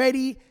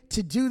 ready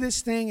to do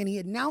this thing, and he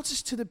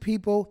announces to the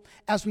people,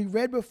 as we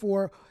read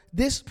before,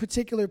 this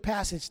particular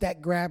passage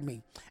that grabbed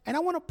me. And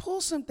I want to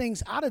pull some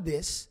things out of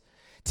this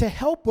to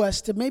help us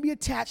to maybe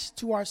attach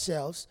to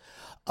ourselves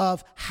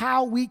of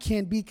how we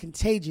can be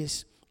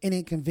contagious and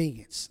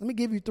inconvenience. Let me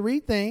give you 3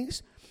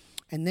 things,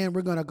 and then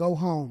we're going to go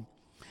home.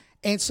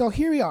 And so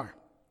here we are.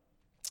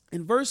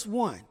 In verse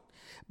 1,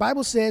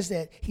 Bible says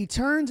that he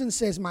turns and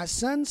says, my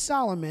son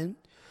Solomon,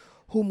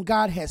 whom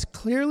God has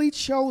clearly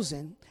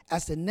chosen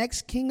as the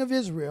next king of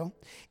Israel,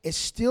 is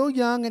still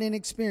young and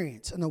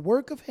inexperienced, and the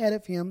work ahead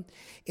of him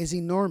is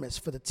enormous.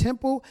 For the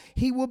temple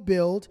he will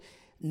build,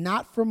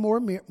 not for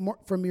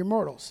mere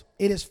mortals.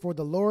 It is for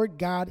the Lord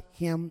God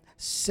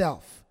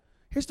himself.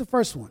 Here's the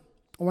first one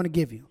I want to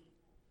give you.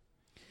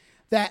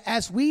 That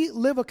as we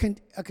live a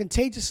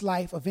contagious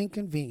life of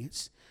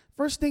inconvenience,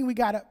 first thing we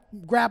got to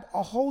grab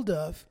a hold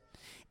of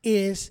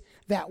is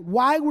that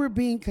why we're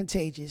being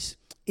contagious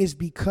is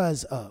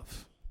because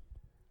of.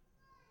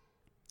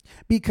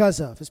 Because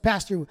of. As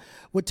Pastor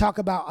would talk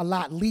about a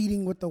lot,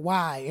 leading with the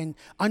why and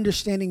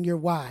understanding your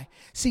why.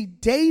 See,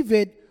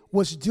 David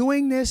was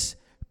doing this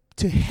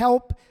to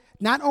help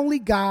not only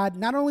God,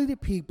 not only the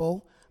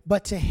people,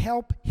 but to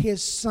help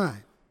his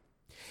son.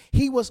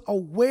 He was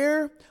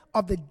aware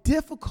of the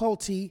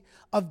difficulty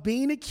of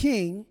being a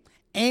king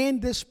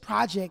and this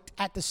project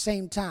at the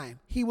same time.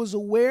 He was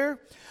aware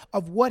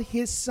of what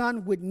his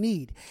son would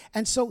need.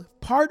 And so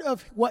part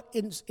of what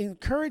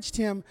encouraged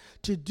him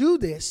to do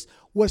this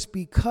was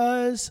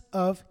because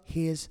of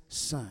his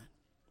son.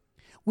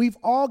 We've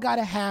all got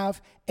to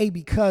have a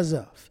because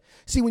of.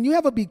 See, when you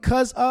have a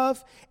because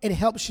of, it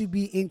helps you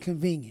be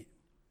inconvenient.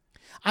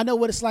 I know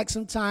what it's like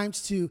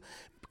sometimes to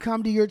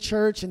come to your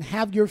church and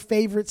have your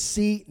favorite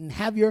seat and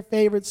have your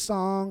favorite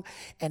song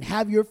and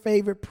have your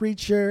favorite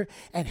preacher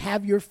and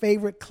have your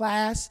favorite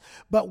class.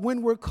 But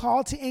when we're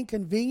called to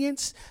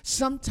inconvenience,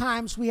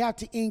 sometimes we have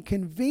to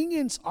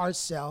inconvenience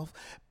ourselves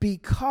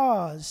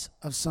because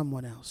of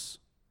someone else,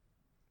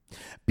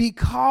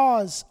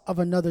 because of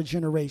another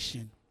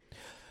generation,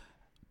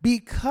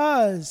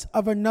 because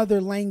of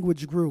another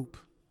language group.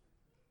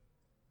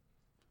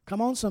 Come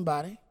on,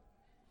 somebody.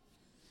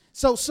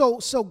 So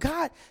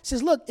God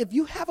says, look, if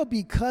you have a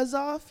because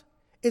of,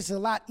 it's a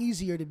lot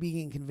easier to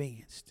be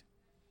inconvenienced.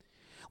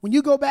 When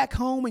you go back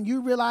home and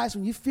you realize,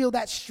 when you feel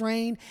that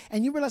strain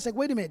and you realize, like,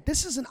 wait a minute,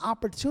 this is an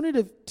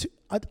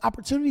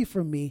opportunity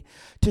for me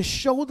to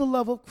show the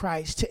love of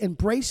Christ, to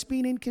embrace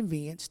being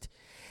inconvenienced,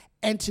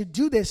 and to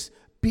do this,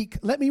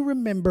 let me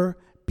remember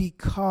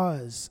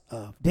because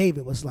of.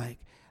 David was like,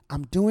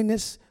 I'm doing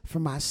this for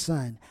my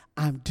son.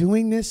 I'm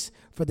doing this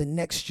for the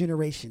next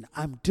generation.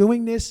 I'm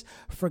doing this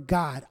for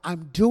God.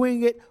 I'm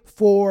doing it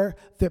for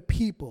the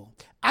people.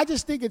 I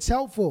just think it's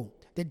helpful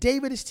that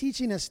David is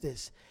teaching us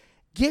this.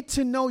 Get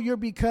to know your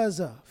because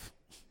of.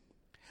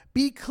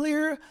 Be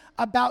clear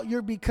about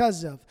your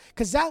because of,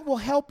 because that will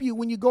help you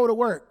when you go to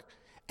work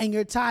and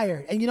you're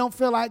tired and you don't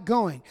feel like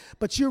going.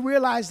 But you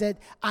realize that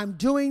I'm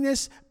doing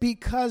this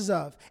because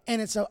of.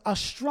 And it's a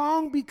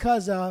strong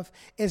because of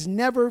is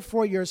never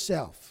for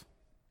yourself.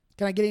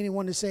 Can I get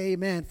anyone to say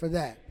amen for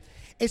that?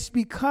 It's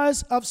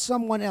because of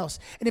someone else.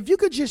 And if you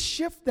could just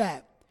shift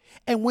that,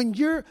 and when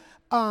you're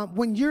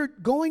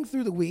going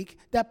through the week,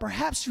 that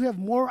perhaps you have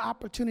more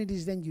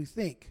opportunities than you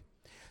think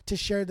to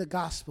share the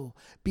gospel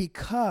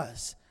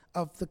because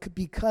of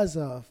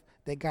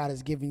that God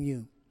has given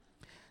you.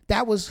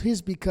 That was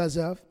his because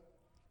of.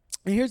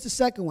 And here's the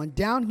second one.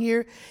 Down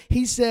here,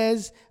 he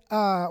says,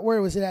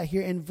 where was it at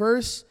here? In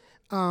verse,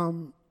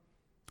 I'm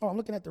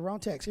looking at the wrong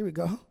text. Here we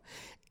go.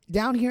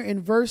 Down here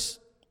in verse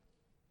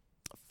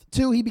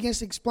 2, he begins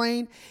to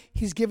explain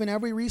he's given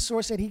every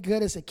resource that he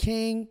could as a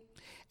king.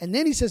 And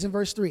then he says in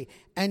verse 3,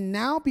 and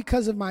now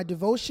because of my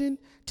devotion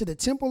to the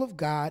temple of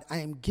God, I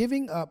am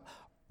giving up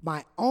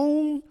my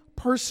own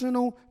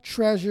personal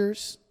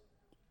treasures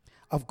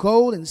of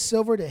gold and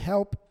silver to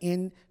help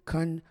in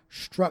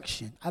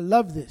construction. I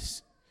love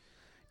this.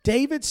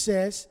 David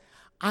says,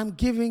 I'm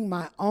giving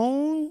my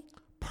own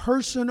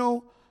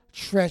personal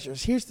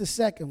treasures. Here's the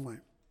second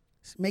one.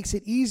 It makes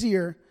it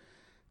easier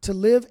to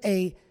live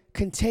a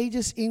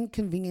contagious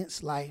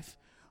inconvenience life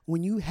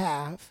when you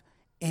have,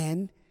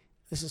 and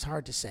this is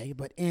hard to say,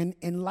 but in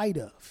light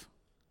of.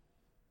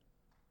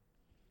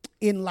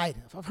 In light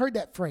of. I've heard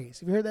that phrase.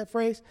 Have you heard that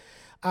phrase?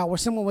 Where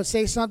someone would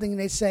say something and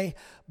they say,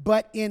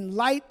 but in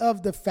light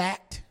of the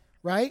fact,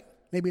 right?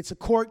 Maybe it's a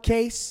court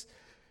case.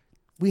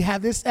 We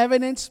have this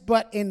evidence,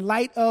 but in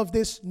light of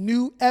this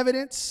new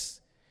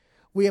evidence,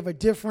 we have a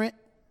different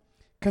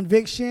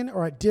conviction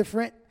or a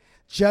different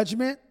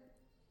judgment.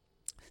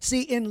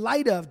 See, in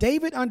light of,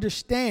 David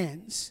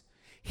understands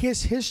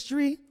his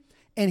history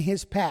and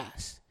his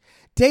past.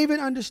 David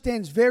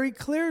understands very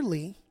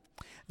clearly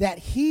that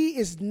he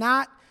is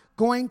not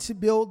going to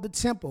build the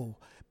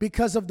temple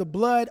because of the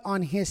blood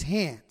on his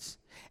hands.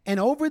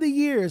 And over the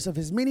years of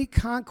his many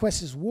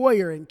conquests as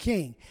warrior and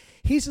king,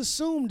 he's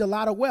assumed a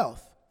lot of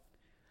wealth.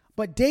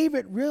 But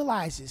David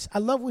realizes, I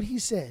love what he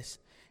says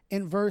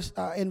in verse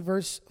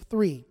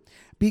 3,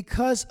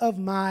 because of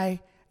my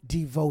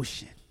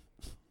devotion.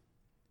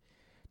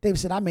 David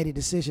said, I made a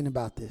decision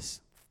about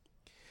this.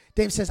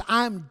 David says,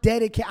 I'm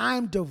dedicated,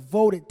 I'm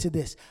devoted to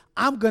this.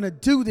 I'm going to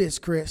do this,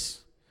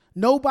 Chris.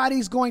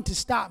 Nobody's going to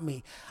stop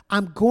me.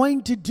 I'm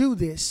going to do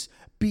this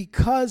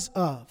because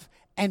of,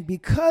 and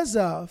because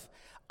of,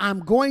 I'm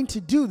going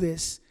to do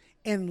this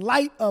in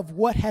light of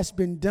what has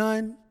been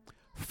done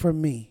for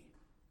me.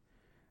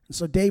 And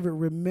so David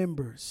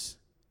remembers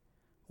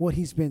what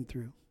he's been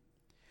through.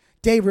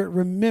 David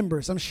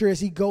remembers, I'm sure as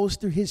he goes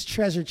through his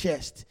treasure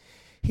chest,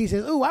 he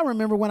says, oh, I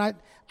remember when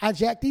I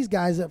jacked these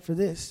guys up for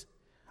this.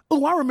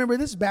 Oh, I remember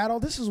this battle.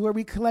 This is where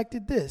we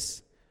collected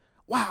this.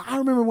 Wow, I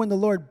remember when the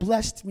Lord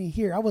blessed me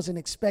here. I wasn't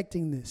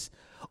expecting this.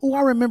 Oh,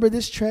 I remember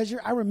this treasure.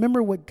 I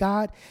remember what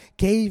God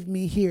gave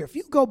me here. If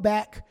you go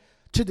back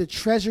to the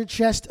treasure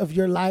chest of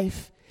your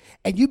life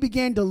and you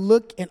began to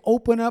look and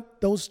open up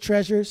those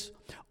treasures,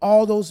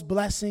 all those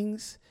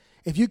blessings,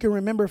 if you can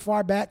remember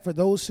far back for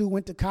those who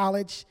went to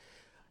college,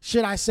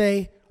 should I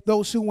say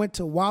those who went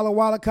to Walla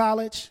Walla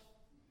College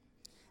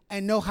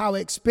and know how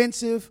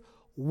expensive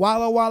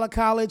Walla Walla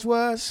College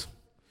was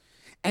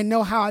and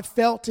know how it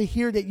felt to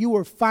hear that you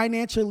were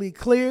financially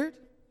cleared?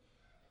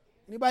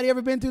 Anybody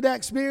ever been through that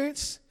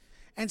experience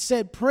and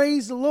said,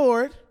 praise the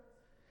Lord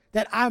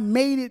that I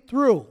made it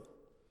through?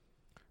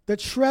 The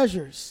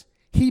treasures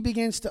he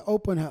begins to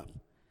open up.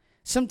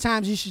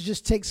 Sometimes you should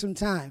just take some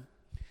time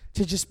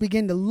to just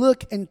begin to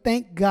look and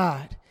thank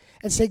God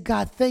and say,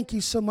 God, thank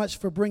you so much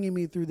for bringing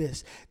me through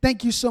this.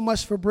 Thank you so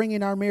much for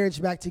bringing our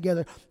marriage back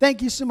together.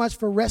 Thank you so much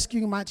for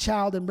rescuing my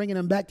child and bringing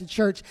him back to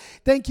church.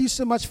 Thank you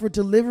so much for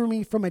delivering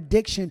me from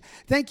addiction.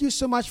 Thank you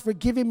so much for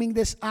giving me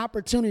this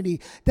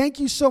opportunity. Thank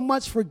you so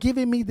much for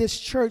giving me this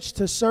church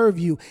to serve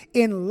you.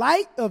 In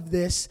light of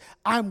this,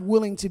 I'm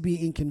willing to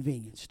be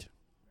inconvenienced.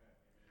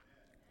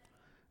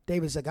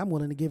 David's like, I'm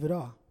willing to give it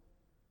all.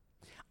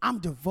 I'm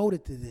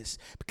devoted to this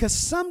because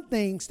some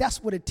things,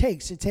 that's what it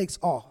takes. It takes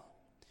all.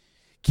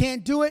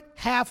 Can't do it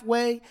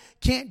halfway.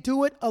 Can't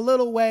do it a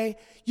little way.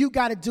 You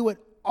got to do it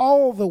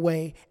all the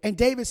way. And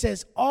David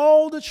says,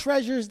 all the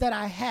treasures that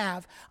I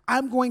have,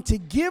 I'm going to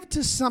give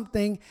to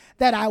something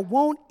that I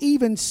won't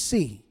even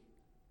see.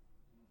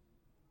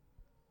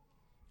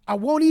 I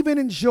won't even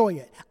enjoy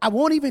it. I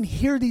won't even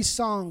hear these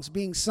songs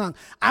being sung.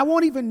 I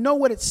won't even know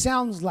what it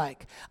sounds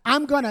like.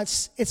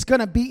 It's going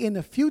to be in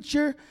the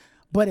future.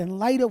 But in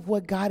light of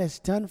what God has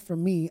done for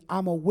me,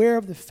 I'm aware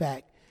of the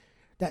fact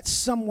that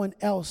someone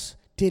else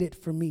did it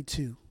for me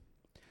too.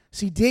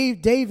 See,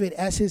 David,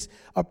 as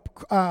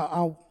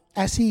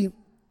he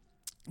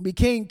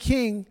became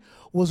king,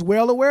 was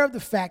well aware of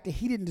the fact that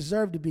he didn't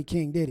deserve to be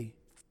king, did he?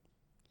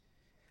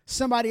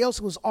 Somebody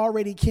else was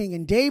already king,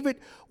 and David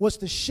was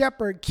the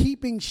shepherd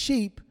keeping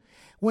sheep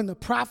when the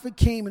prophet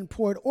came and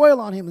poured oil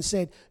on him and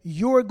said,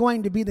 you're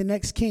going to be the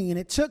next king. And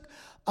it took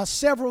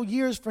several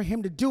years for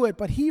him to do it,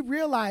 but he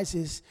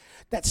realizes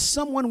that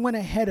someone went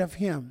ahead of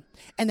him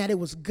and that it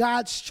was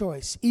God's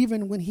choice,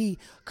 even when he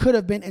could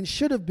have been and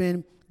should have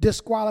been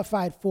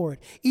disqualified for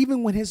it,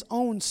 even when his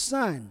own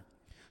son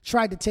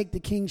tried to take the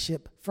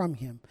kingship from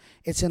him.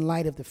 It's in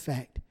light of the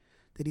fact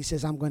that he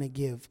says, I'm going to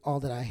give all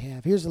that I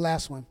have. Here's the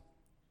last one.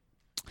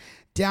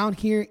 Down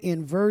here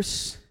in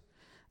verse,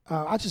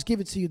 I'll just give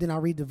it to you, then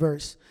I'll read the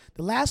verse.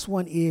 The last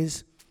one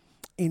is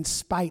in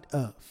spite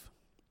of.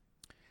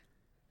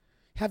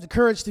 Have the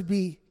courage to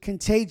be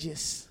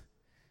contagious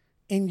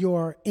in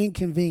your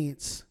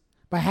inconvenience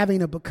by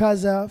having a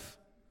because of,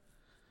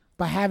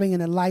 by having an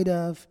in light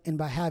of, and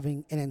by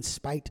having an in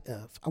spite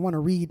of. I want to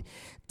read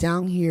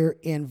down here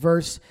in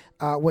verse,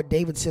 what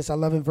David says. I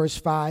love in verse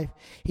 5.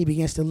 He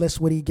begins to list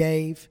what he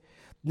gave.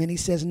 And then he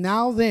says,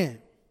 now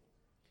then,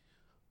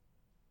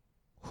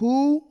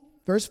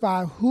 verse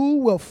 5, who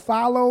will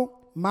follow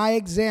my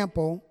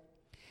example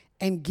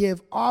and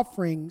give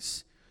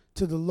offerings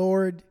to the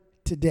Lord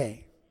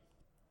today?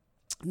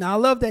 Now, I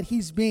love that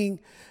he's being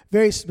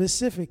very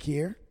specific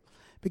here,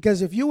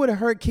 because if you would have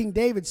heard King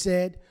David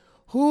said,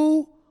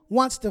 who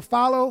wants to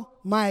follow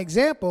my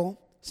example,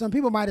 some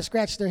people might have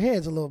scratched their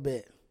heads a little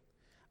bit.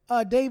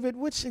 David,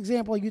 which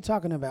example are you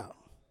talking about?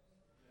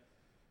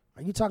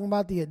 Are you talking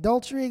about the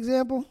adultery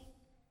example?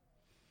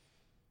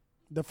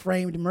 The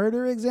framed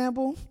murder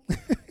example?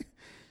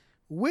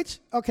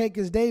 Okay,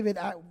 because David,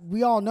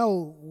 we all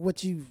know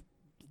what you've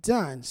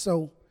done.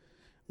 So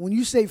when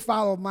you say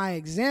follow my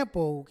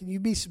example, can you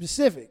be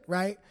specific,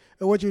 right?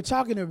 Or what you're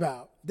talking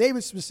about?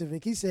 David's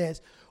specific. He says,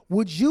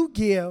 would you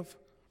give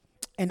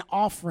an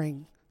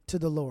offering to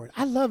the Lord?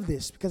 I love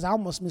this because I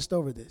almost missed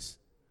over this.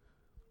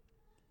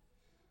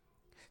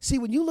 See,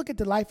 when you look at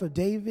the life of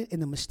David and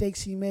the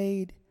mistakes he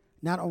made,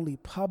 not only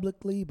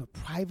publicly, but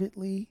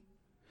privately,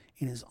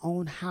 in his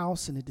own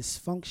house, and the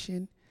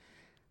dysfunction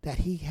that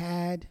he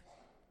had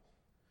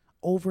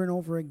over and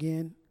over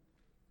again,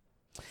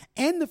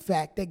 and the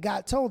fact that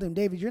God told him,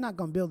 David, you're not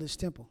going to build this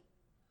temple.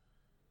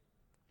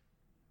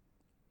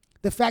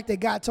 The fact that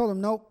God told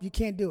him, nope, you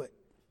can't do it.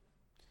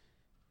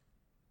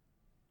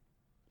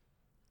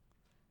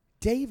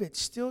 David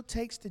still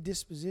takes the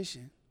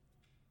disposition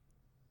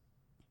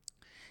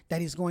that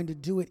he's going to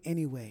do it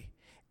anyway.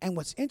 And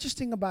what's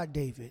interesting about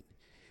David,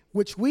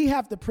 which we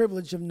have the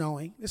privilege of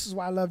knowing, this is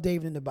why I love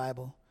David in the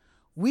Bible,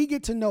 we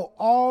get to know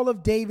all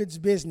of David's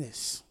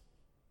business,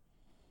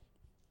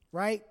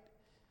 right?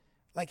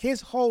 Like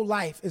his whole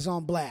life is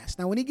on blast.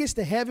 Now, when he gets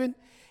to heaven,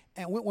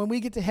 and when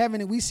we get to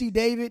heaven and we see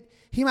David,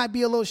 he might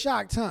be a little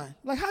shocked, huh?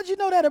 Like, how'd you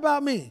know that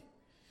about me?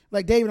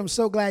 Like, David, I'm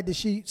so glad to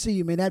see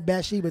you, man. That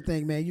Bathsheba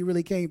thing, man, you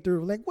really came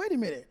through. Like, wait a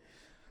minute.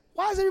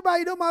 Why does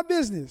everybody know my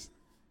business?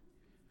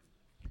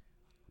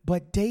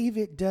 But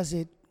David does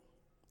it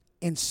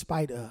in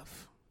spite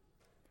of.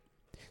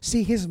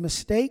 See, his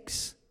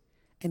mistakes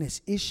and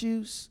his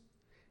issues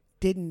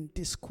didn't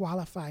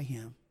disqualify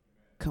him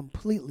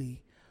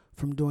completely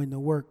from doing the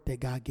work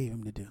that God gave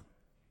him to do.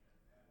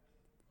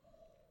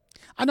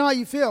 I know how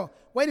you feel.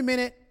 Wait a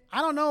minute. I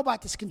don't know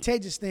about this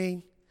contagious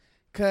thing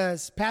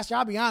because, Pastor,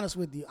 I'll be honest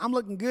with you. I'm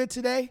looking good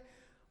today,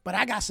 but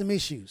I got some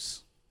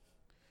issues.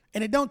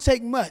 And it don't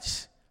take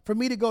much for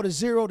me to go to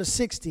 0 to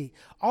 60.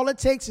 All it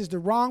takes is the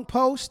wrong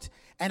post,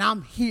 and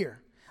I'm here.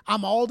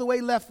 I'm all the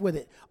way left with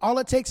it. All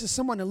it takes is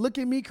someone to look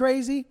at me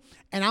crazy,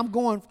 and I'm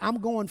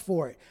going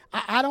for it.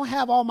 I don't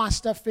have all my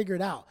stuff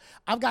figured out.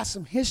 I've got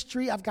some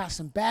history. I've got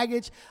some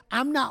baggage.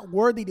 I'm not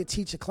worthy to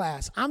teach a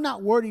class. I'm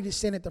not worthy to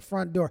stand at the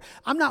front door.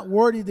 I'm not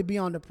worthy to be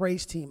on the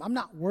praise team. I'm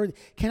not worthy.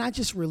 Can I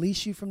just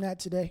release you from that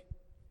today?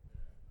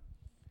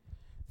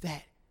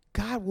 That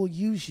God will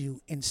use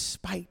you in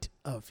spite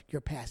of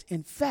your past.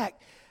 In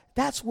fact,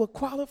 that's what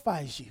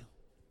qualifies you.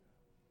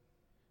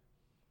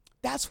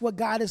 That's what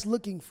God is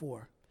looking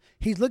for.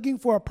 He's looking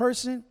for a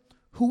person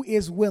who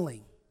is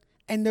willing.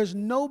 And there's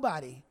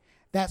nobody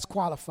that's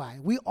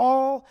qualified. We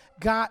all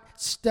got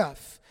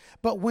stuff.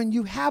 But when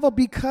you have a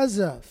because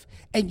of,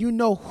 and you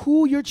know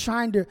who you're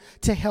trying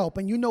to help,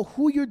 and you know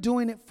who you're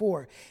doing it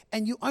for,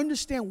 and you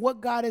understand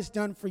what God has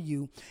done for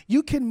you,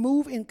 you can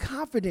move in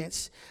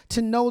confidence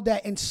to know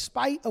that in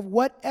spite of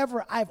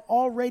whatever I've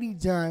already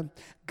done,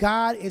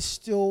 God is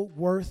still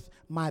worth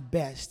my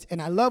best.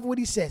 And I love what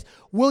he says.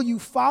 Will you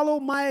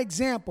follow my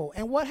example?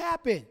 And what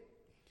happened?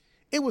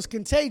 It was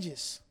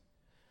contagious.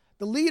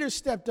 The leader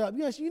stepped up.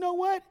 Yes, you know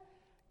what?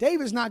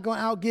 David's not going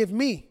to outgive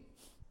me.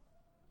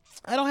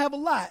 I don't have a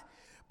lot,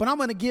 but I'm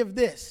going to give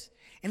this.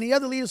 And the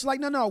other leaders were like,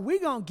 no, we're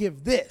going to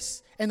give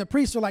this. And the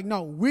priests were like,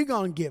 no, we're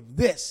going to give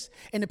this.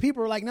 And the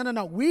people were like,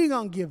 no, we're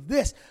going to give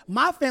this.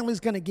 My family's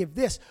going to give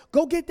this.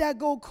 Go get that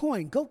gold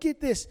coin. Go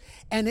get this.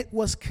 And it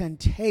was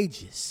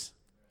contagious.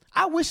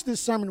 I wish this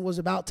sermon was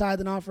about tithe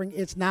and offering.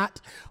 It's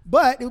not,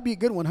 but it would be a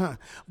good one, huh?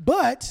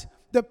 But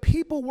the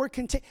people were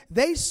contagious.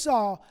 They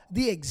saw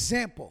the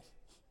example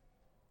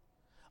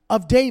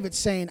of David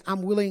saying,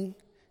 I'm willing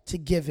to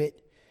give it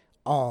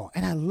all.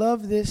 And I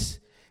love this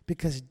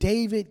because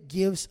David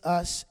gives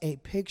us a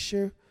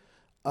picture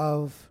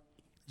of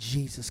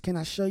Jesus. Can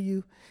I show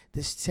you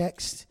this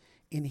text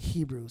in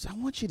Hebrews? I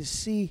want you to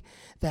see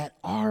that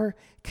our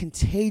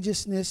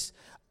contagiousness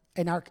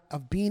and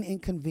of being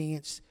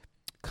inconvenienced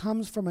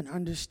comes from an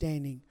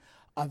understanding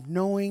of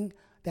knowing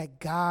that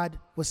God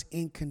was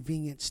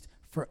inconvenienced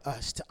for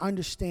us, to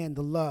understand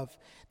the love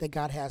that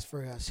God has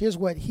for us. Here's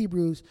what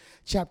Hebrews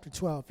chapter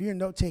 12. If you're a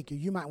note taker,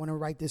 you might want to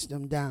write this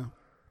down.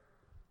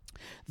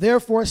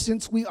 Therefore,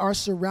 since we are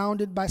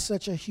surrounded by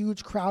such a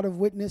huge crowd of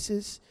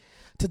witnesses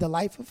to the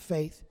life of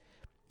faith,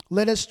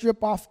 let us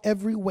strip off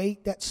every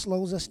weight that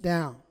slows us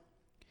down,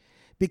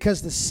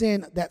 because the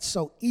sin that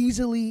so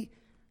easily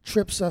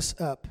trips us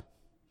up.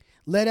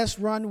 Let us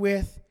run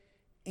with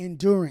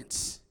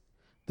endurance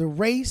the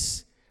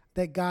race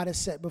that God has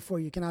set before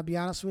you, can I be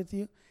honest with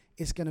you?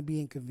 It's going to be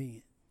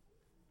inconvenient.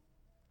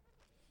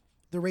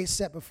 The race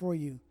set before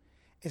you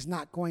is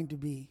not going to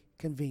be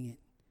convenient.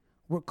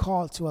 We're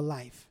called to a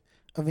life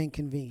of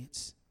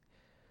inconvenience.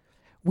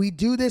 We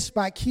do this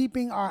by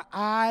keeping our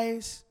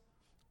eyes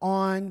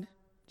on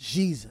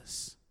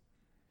Jesus.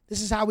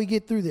 This is how we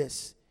get through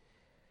this.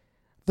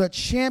 The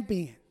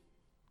champion,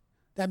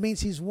 that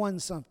means he's won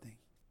something.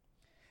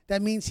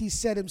 That means he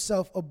set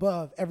himself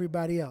above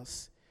everybody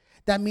else.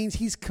 That means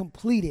he's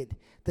completed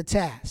the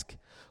task.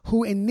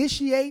 Who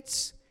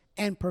initiates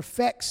and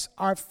perfects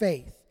our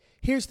faith.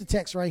 Here's the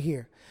text right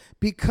here.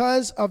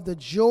 Because of the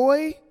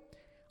joy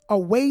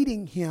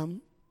awaiting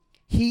him,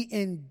 he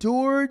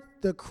endured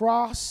the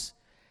cross,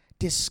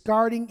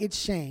 discarding its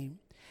shame,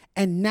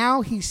 and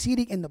now he's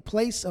seated in the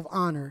place of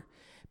honor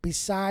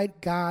beside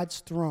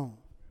God's throne.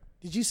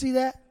 Did you see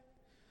that?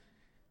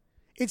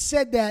 It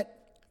said that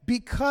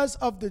because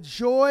of the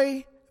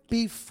joy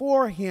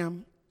before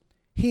him,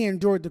 he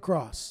endured the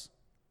cross.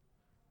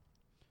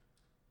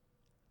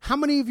 How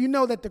many of you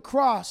know that the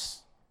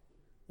cross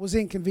was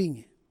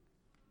inconvenient?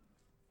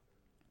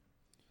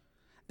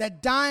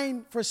 That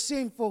dying for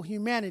sinful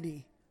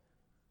humanity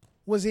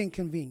was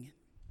inconvenient.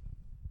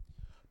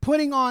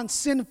 Putting on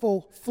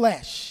sinful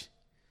flesh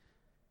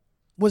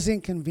was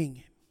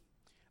inconvenient.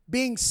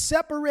 Being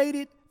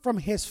separated from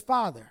his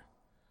Father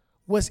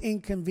was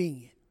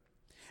inconvenient.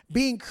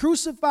 Being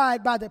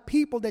crucified by the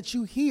people that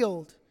you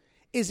healed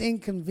is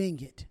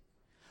inconvenient.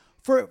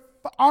 For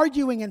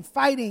arguing and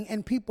fighting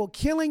and people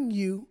killing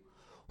you,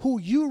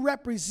 who you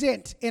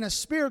represent in a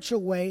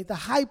spiritual way, the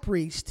high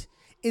priest,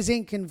 is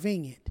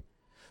inconvenient.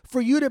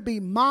 For you to be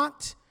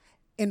mocked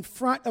in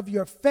front of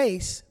your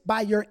face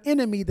by your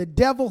enemy, the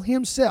devil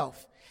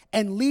himself,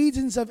 and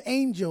legions of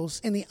angels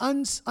in the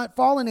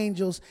fallen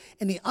angels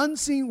in the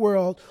unseen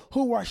world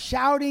who are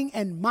shouting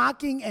and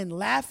mocking and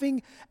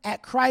laughing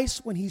at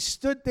Christ when he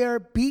stood there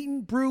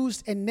beaten,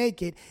 bruised, and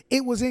naked,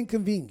 it was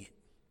inconvenient.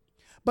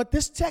 But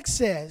this text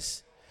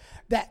says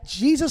that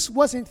Jesus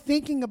wasn't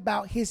thinking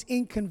about his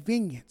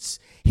inconvenience.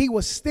 He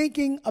was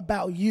thinking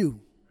about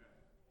you.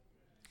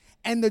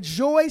 And the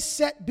joy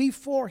set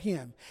before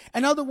him.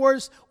 In other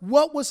words,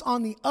 what was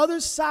on the other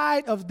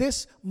side of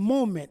this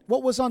moment,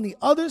 what was on the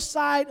other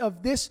side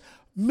of this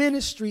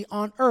ministry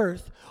on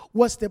earth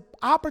was the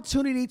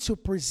opportunity to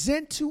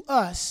present to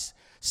us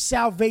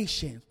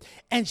salvation.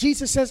 And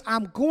Jesus says,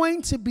 I'm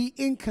going to be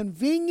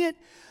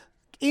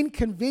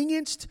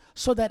inconvenienced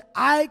so that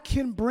I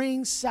can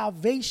bring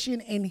salvation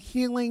and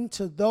healing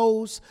to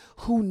those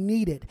who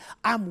need it.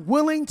 I'm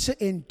willing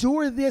to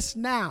endure this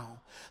now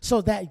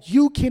so that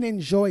you can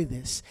enjoy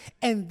this.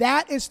 And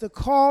that is the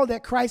call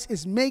that Christ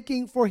is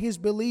making for his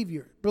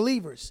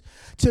believers,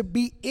 to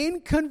be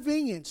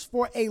inconvenienced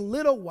for a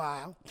little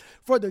while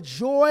for the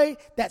joy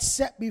that's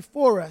set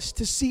before us,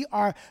 to see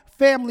our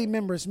family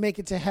members make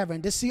it to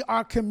heaven, to see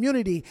our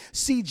community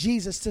see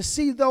Jesus, to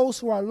see those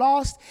who are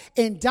lost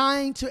and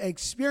dying to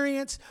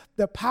experience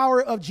the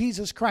power of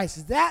Jesus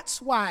Christ.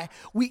 That's why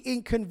we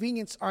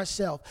inconvenience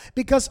ourselves,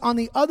 because on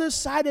the other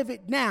side of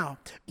it now,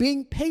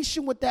 being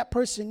patient with that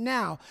person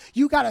now,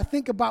 you got to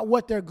think about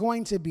what they're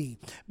going to be.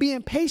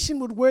 Being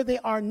patient with where they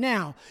are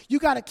now, you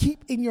got to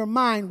keep in your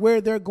mind where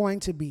they're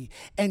going to be.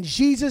 And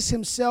Jesus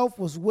himself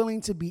was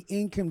willing to be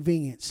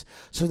inconvenienced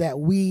so that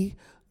we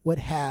would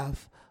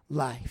have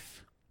life.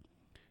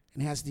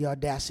 And has the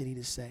audacity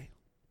to say,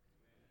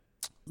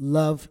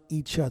 love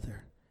each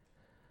other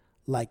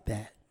like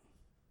that.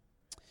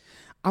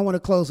 I want to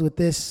close with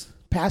this.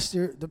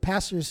 The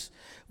pastors,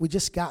 we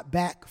just got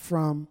back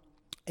from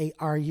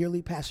our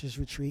yearly pastors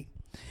retreat.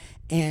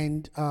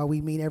 And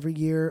we meet every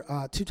year,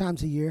 2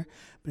 times a year.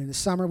 But in the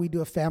summer, we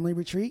do a family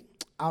retreat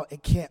out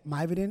at Camp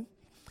Miveden.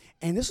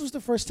 And this was the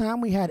first time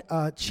we had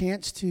a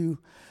chance to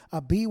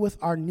be with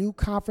our new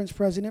conference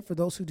president. For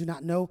those who do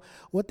not know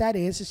what that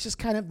is, it's just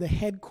kind of the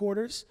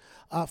headquarters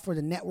for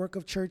the network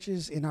of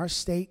churches in our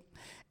state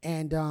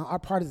and our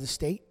part of the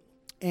state.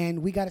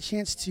 And we got a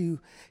chance to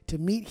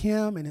meet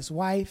him and his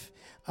wife,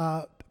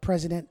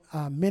 President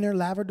Minner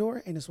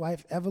Laverdor, and his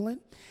wife, Evelyn.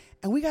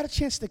 And we got a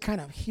chance to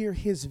kind of hear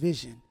his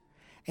vision.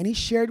 And he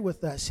shared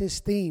with us his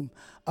theme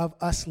of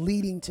us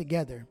leading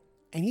together.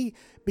 And he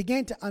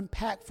began to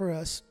unpack for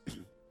us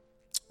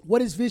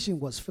what his vision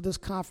was for this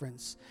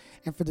conference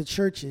and for the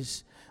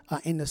churches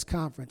in this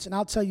conference. And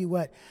I'll tell you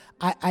what,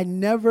 I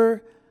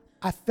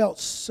felt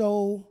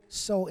so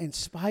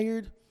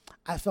inspired.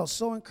 I felt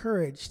so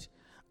encouraged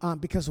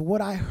because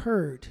what I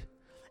heard,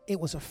 it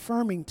was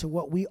affirming to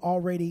what we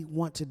already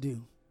want to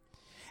do.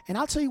 And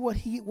I'll tell you what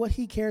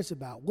he cares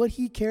about. What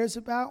he cares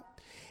about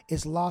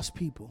is lost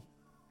people.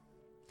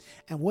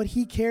 And what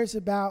he cares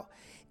about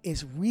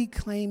is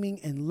reclaiming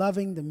and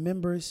loving the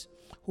members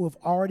who have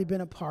already been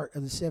a part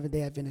of the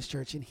Seventh-day Adventist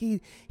Church. And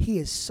he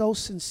is so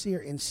sincere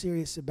and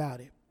serious about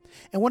it.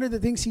 And one of the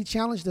things he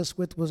challenged us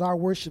with was our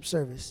worship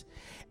service.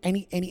 And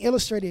he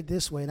illustrated it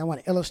this way, and I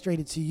want to illustrate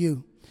it to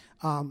you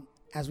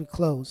as we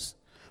close.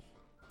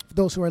 For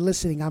those who are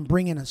listening, I'm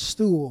bringing a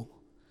stool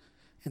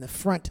in the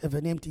front of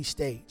an empty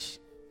stage.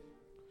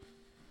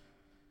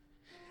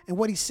 And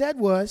what he said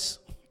was,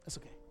 that's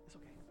okay. It's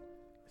okay.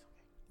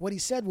 What he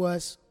said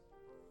was,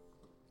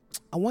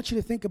 I want you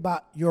to think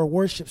about your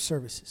worship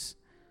services.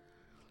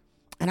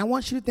 And I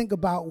want you to think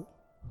about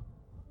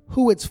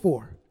who it's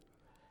for.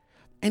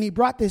 And he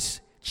brought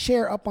this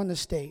chair up on the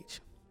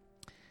stage.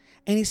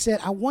 And he said,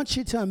 I want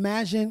you to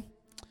imagine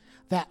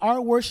that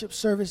our worship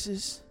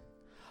services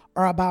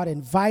are about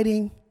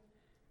inviting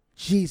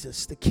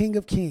Jesus, the King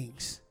of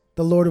Kings,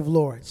 the Lord of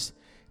Lords,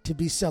 to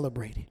be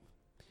celebrated.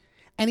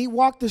 And he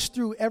walked us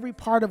through every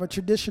part of a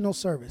traditional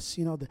service,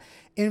 you know, the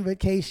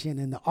invocation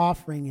and the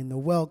offering and the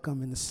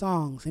welcome and the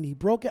songs. And he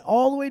broke it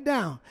all the way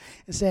down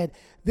and said,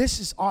 this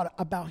is all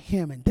about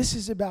him, and this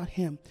is about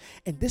him,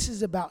 and this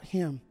is about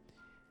him.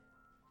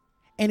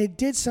 And it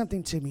did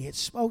something to me. It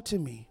spoke to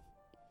me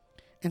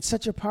in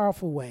such a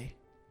powerful way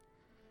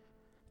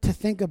to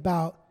think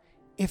about,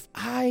 if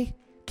I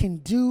can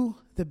do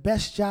the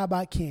best job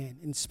I can,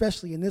 and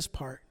especially in this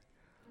part,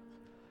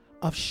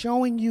 of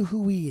showing you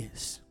who he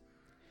is,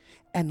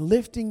 and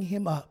lifting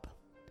him up,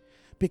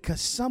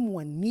 because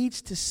someone needs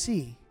to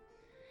see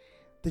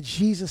the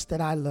Jesus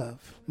that I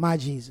love, my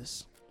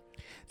Jesus,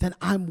 then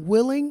I'm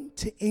willing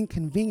to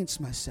inconvenience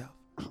myself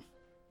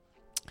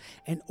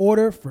in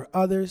order for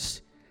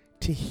others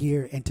to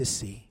hear and to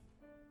see.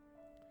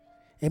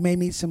 It may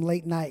mean some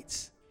late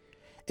nights.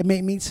 It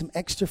may mean some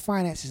extra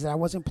finances that I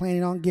wasn't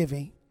planning on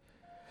giving.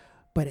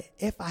 But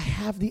if I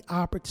have the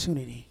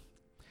opportunity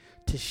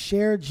to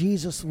share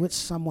Jesus with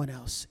someone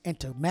else and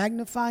to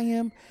magnify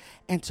him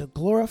and to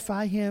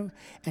glorify him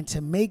and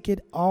to make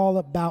it all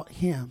about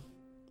him,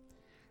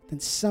 then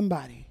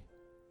somebody's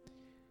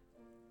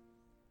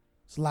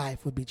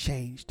life would be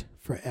changed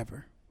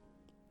forever.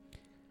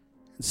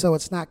 And so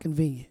it's not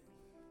convenient.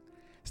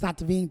 It's not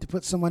convenient to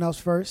put someone else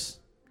first,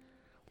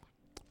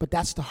 but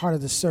that's the heart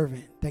of the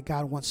servant that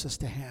God wants us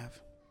to have.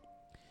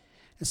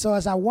 And so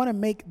as I want to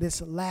make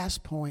this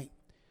last point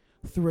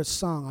through a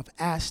song, I've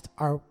asked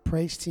our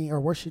praise team, our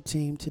worship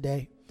team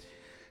today.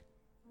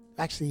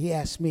 Actually, he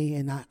asked me,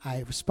 and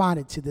I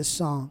responded to this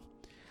song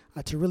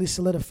to really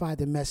solidify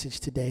the message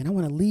today. And I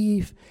want to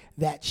leave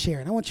that chair.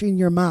 And I want you in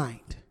your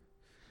mind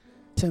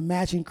to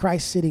imagine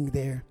Christ sitting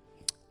there.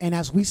 And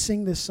as we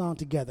sing this song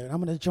together, and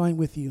I'm going to join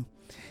with you,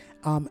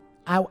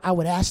 I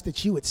would ask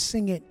that you would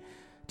sing it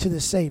to the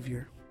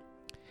Savior.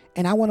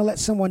 And I want to let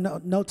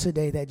someone know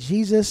today that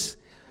Jesus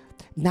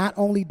not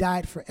only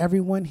died for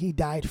everyone, he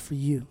died for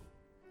you.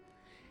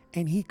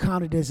 And he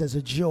counted it as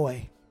a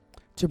joy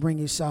to bring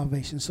you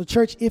salvation. So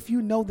church, if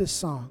you know this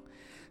song,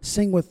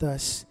 sing with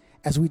us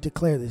as we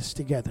declare this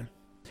together.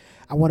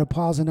 I want to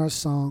pause in our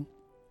song.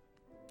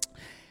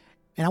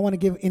 And I want to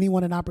give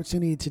anyone an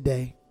opportunity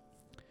today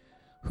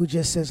who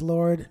just says,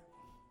 Lord,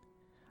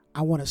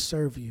 I want to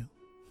serve you.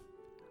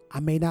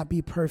 I may not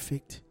be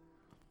perfect,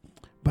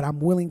 but I'm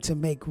willing to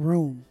make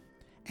room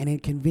and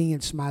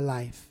inconvenience my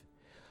life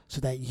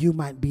so that you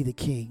might be the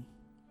king.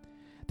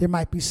 There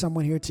might be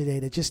someone here today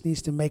that just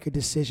needs to make a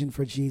decision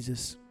for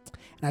Jesus.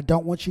 And I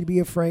don't want you to be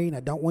afraid. I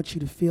don't want you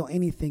to feel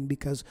anything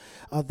because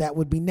that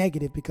would be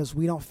negative, because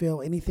we don't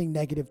feel anything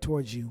negative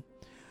towards you.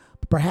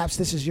 But perhaps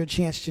this is your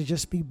chance to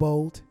just be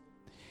bold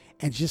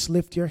and just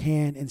lift your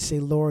hand and say,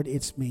 Lord,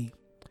 it's me.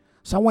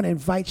 So I want to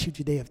invite you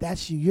today, if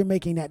that's you, you're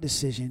making that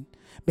decision,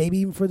 maybe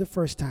even for the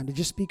first time, to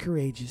just be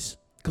courageous,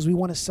 because we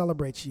want to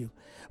celebrate you.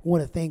 We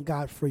want to thank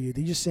God for you.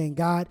 You're just saying,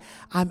 God,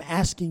 I'm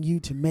asking you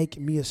to make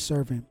me a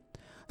servant,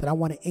 that I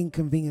want to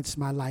inconvenience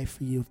my life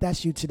for you. If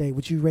that's you today,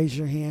 would you raise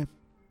your hand?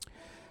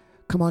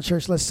 Come on,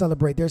 church, let's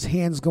celebrate. There's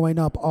hands going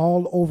up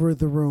all over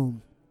the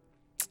room.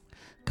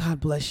 God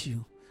bless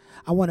you.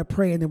 I want to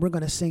pray, and then we're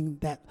going to sing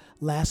that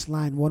last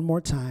line one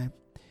more time.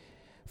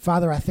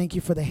 Father, I thank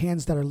you for the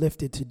hands that are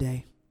lifted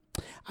today.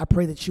 I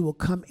pray that you will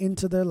come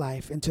into their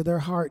life, into their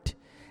heart,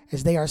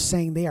 as they are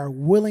saying they are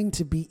willing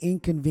to be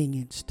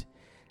inconvenienced.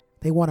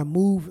 They want to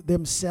move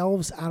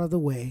themselves out of the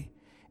way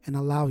and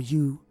allow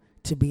you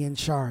to be in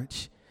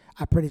charge.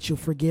 I pray that you'll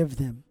forgive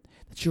them,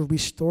 that you'll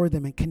restore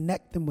them and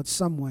connect them with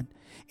someone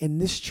in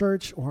this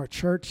church or a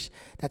church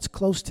that's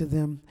close to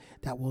them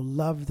that will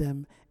love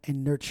them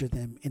and nurture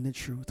them in the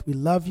truth. We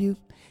love you.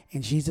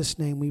 In Jesus'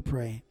 name we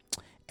pray.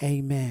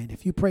 Amen.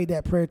 If you prayed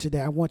that prayer today,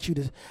 I want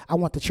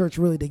the church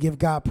really to give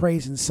God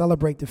praise and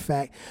celebrate the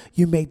fact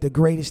you made the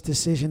greatest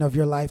decision of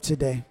your life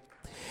today.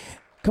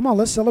 Come on,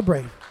 let's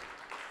celebrate.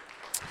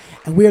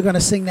 And we are going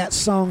to sing that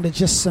song that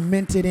just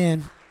cemented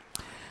in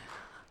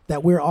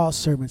that we're all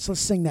servants. Let's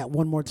sing that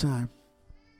one more time.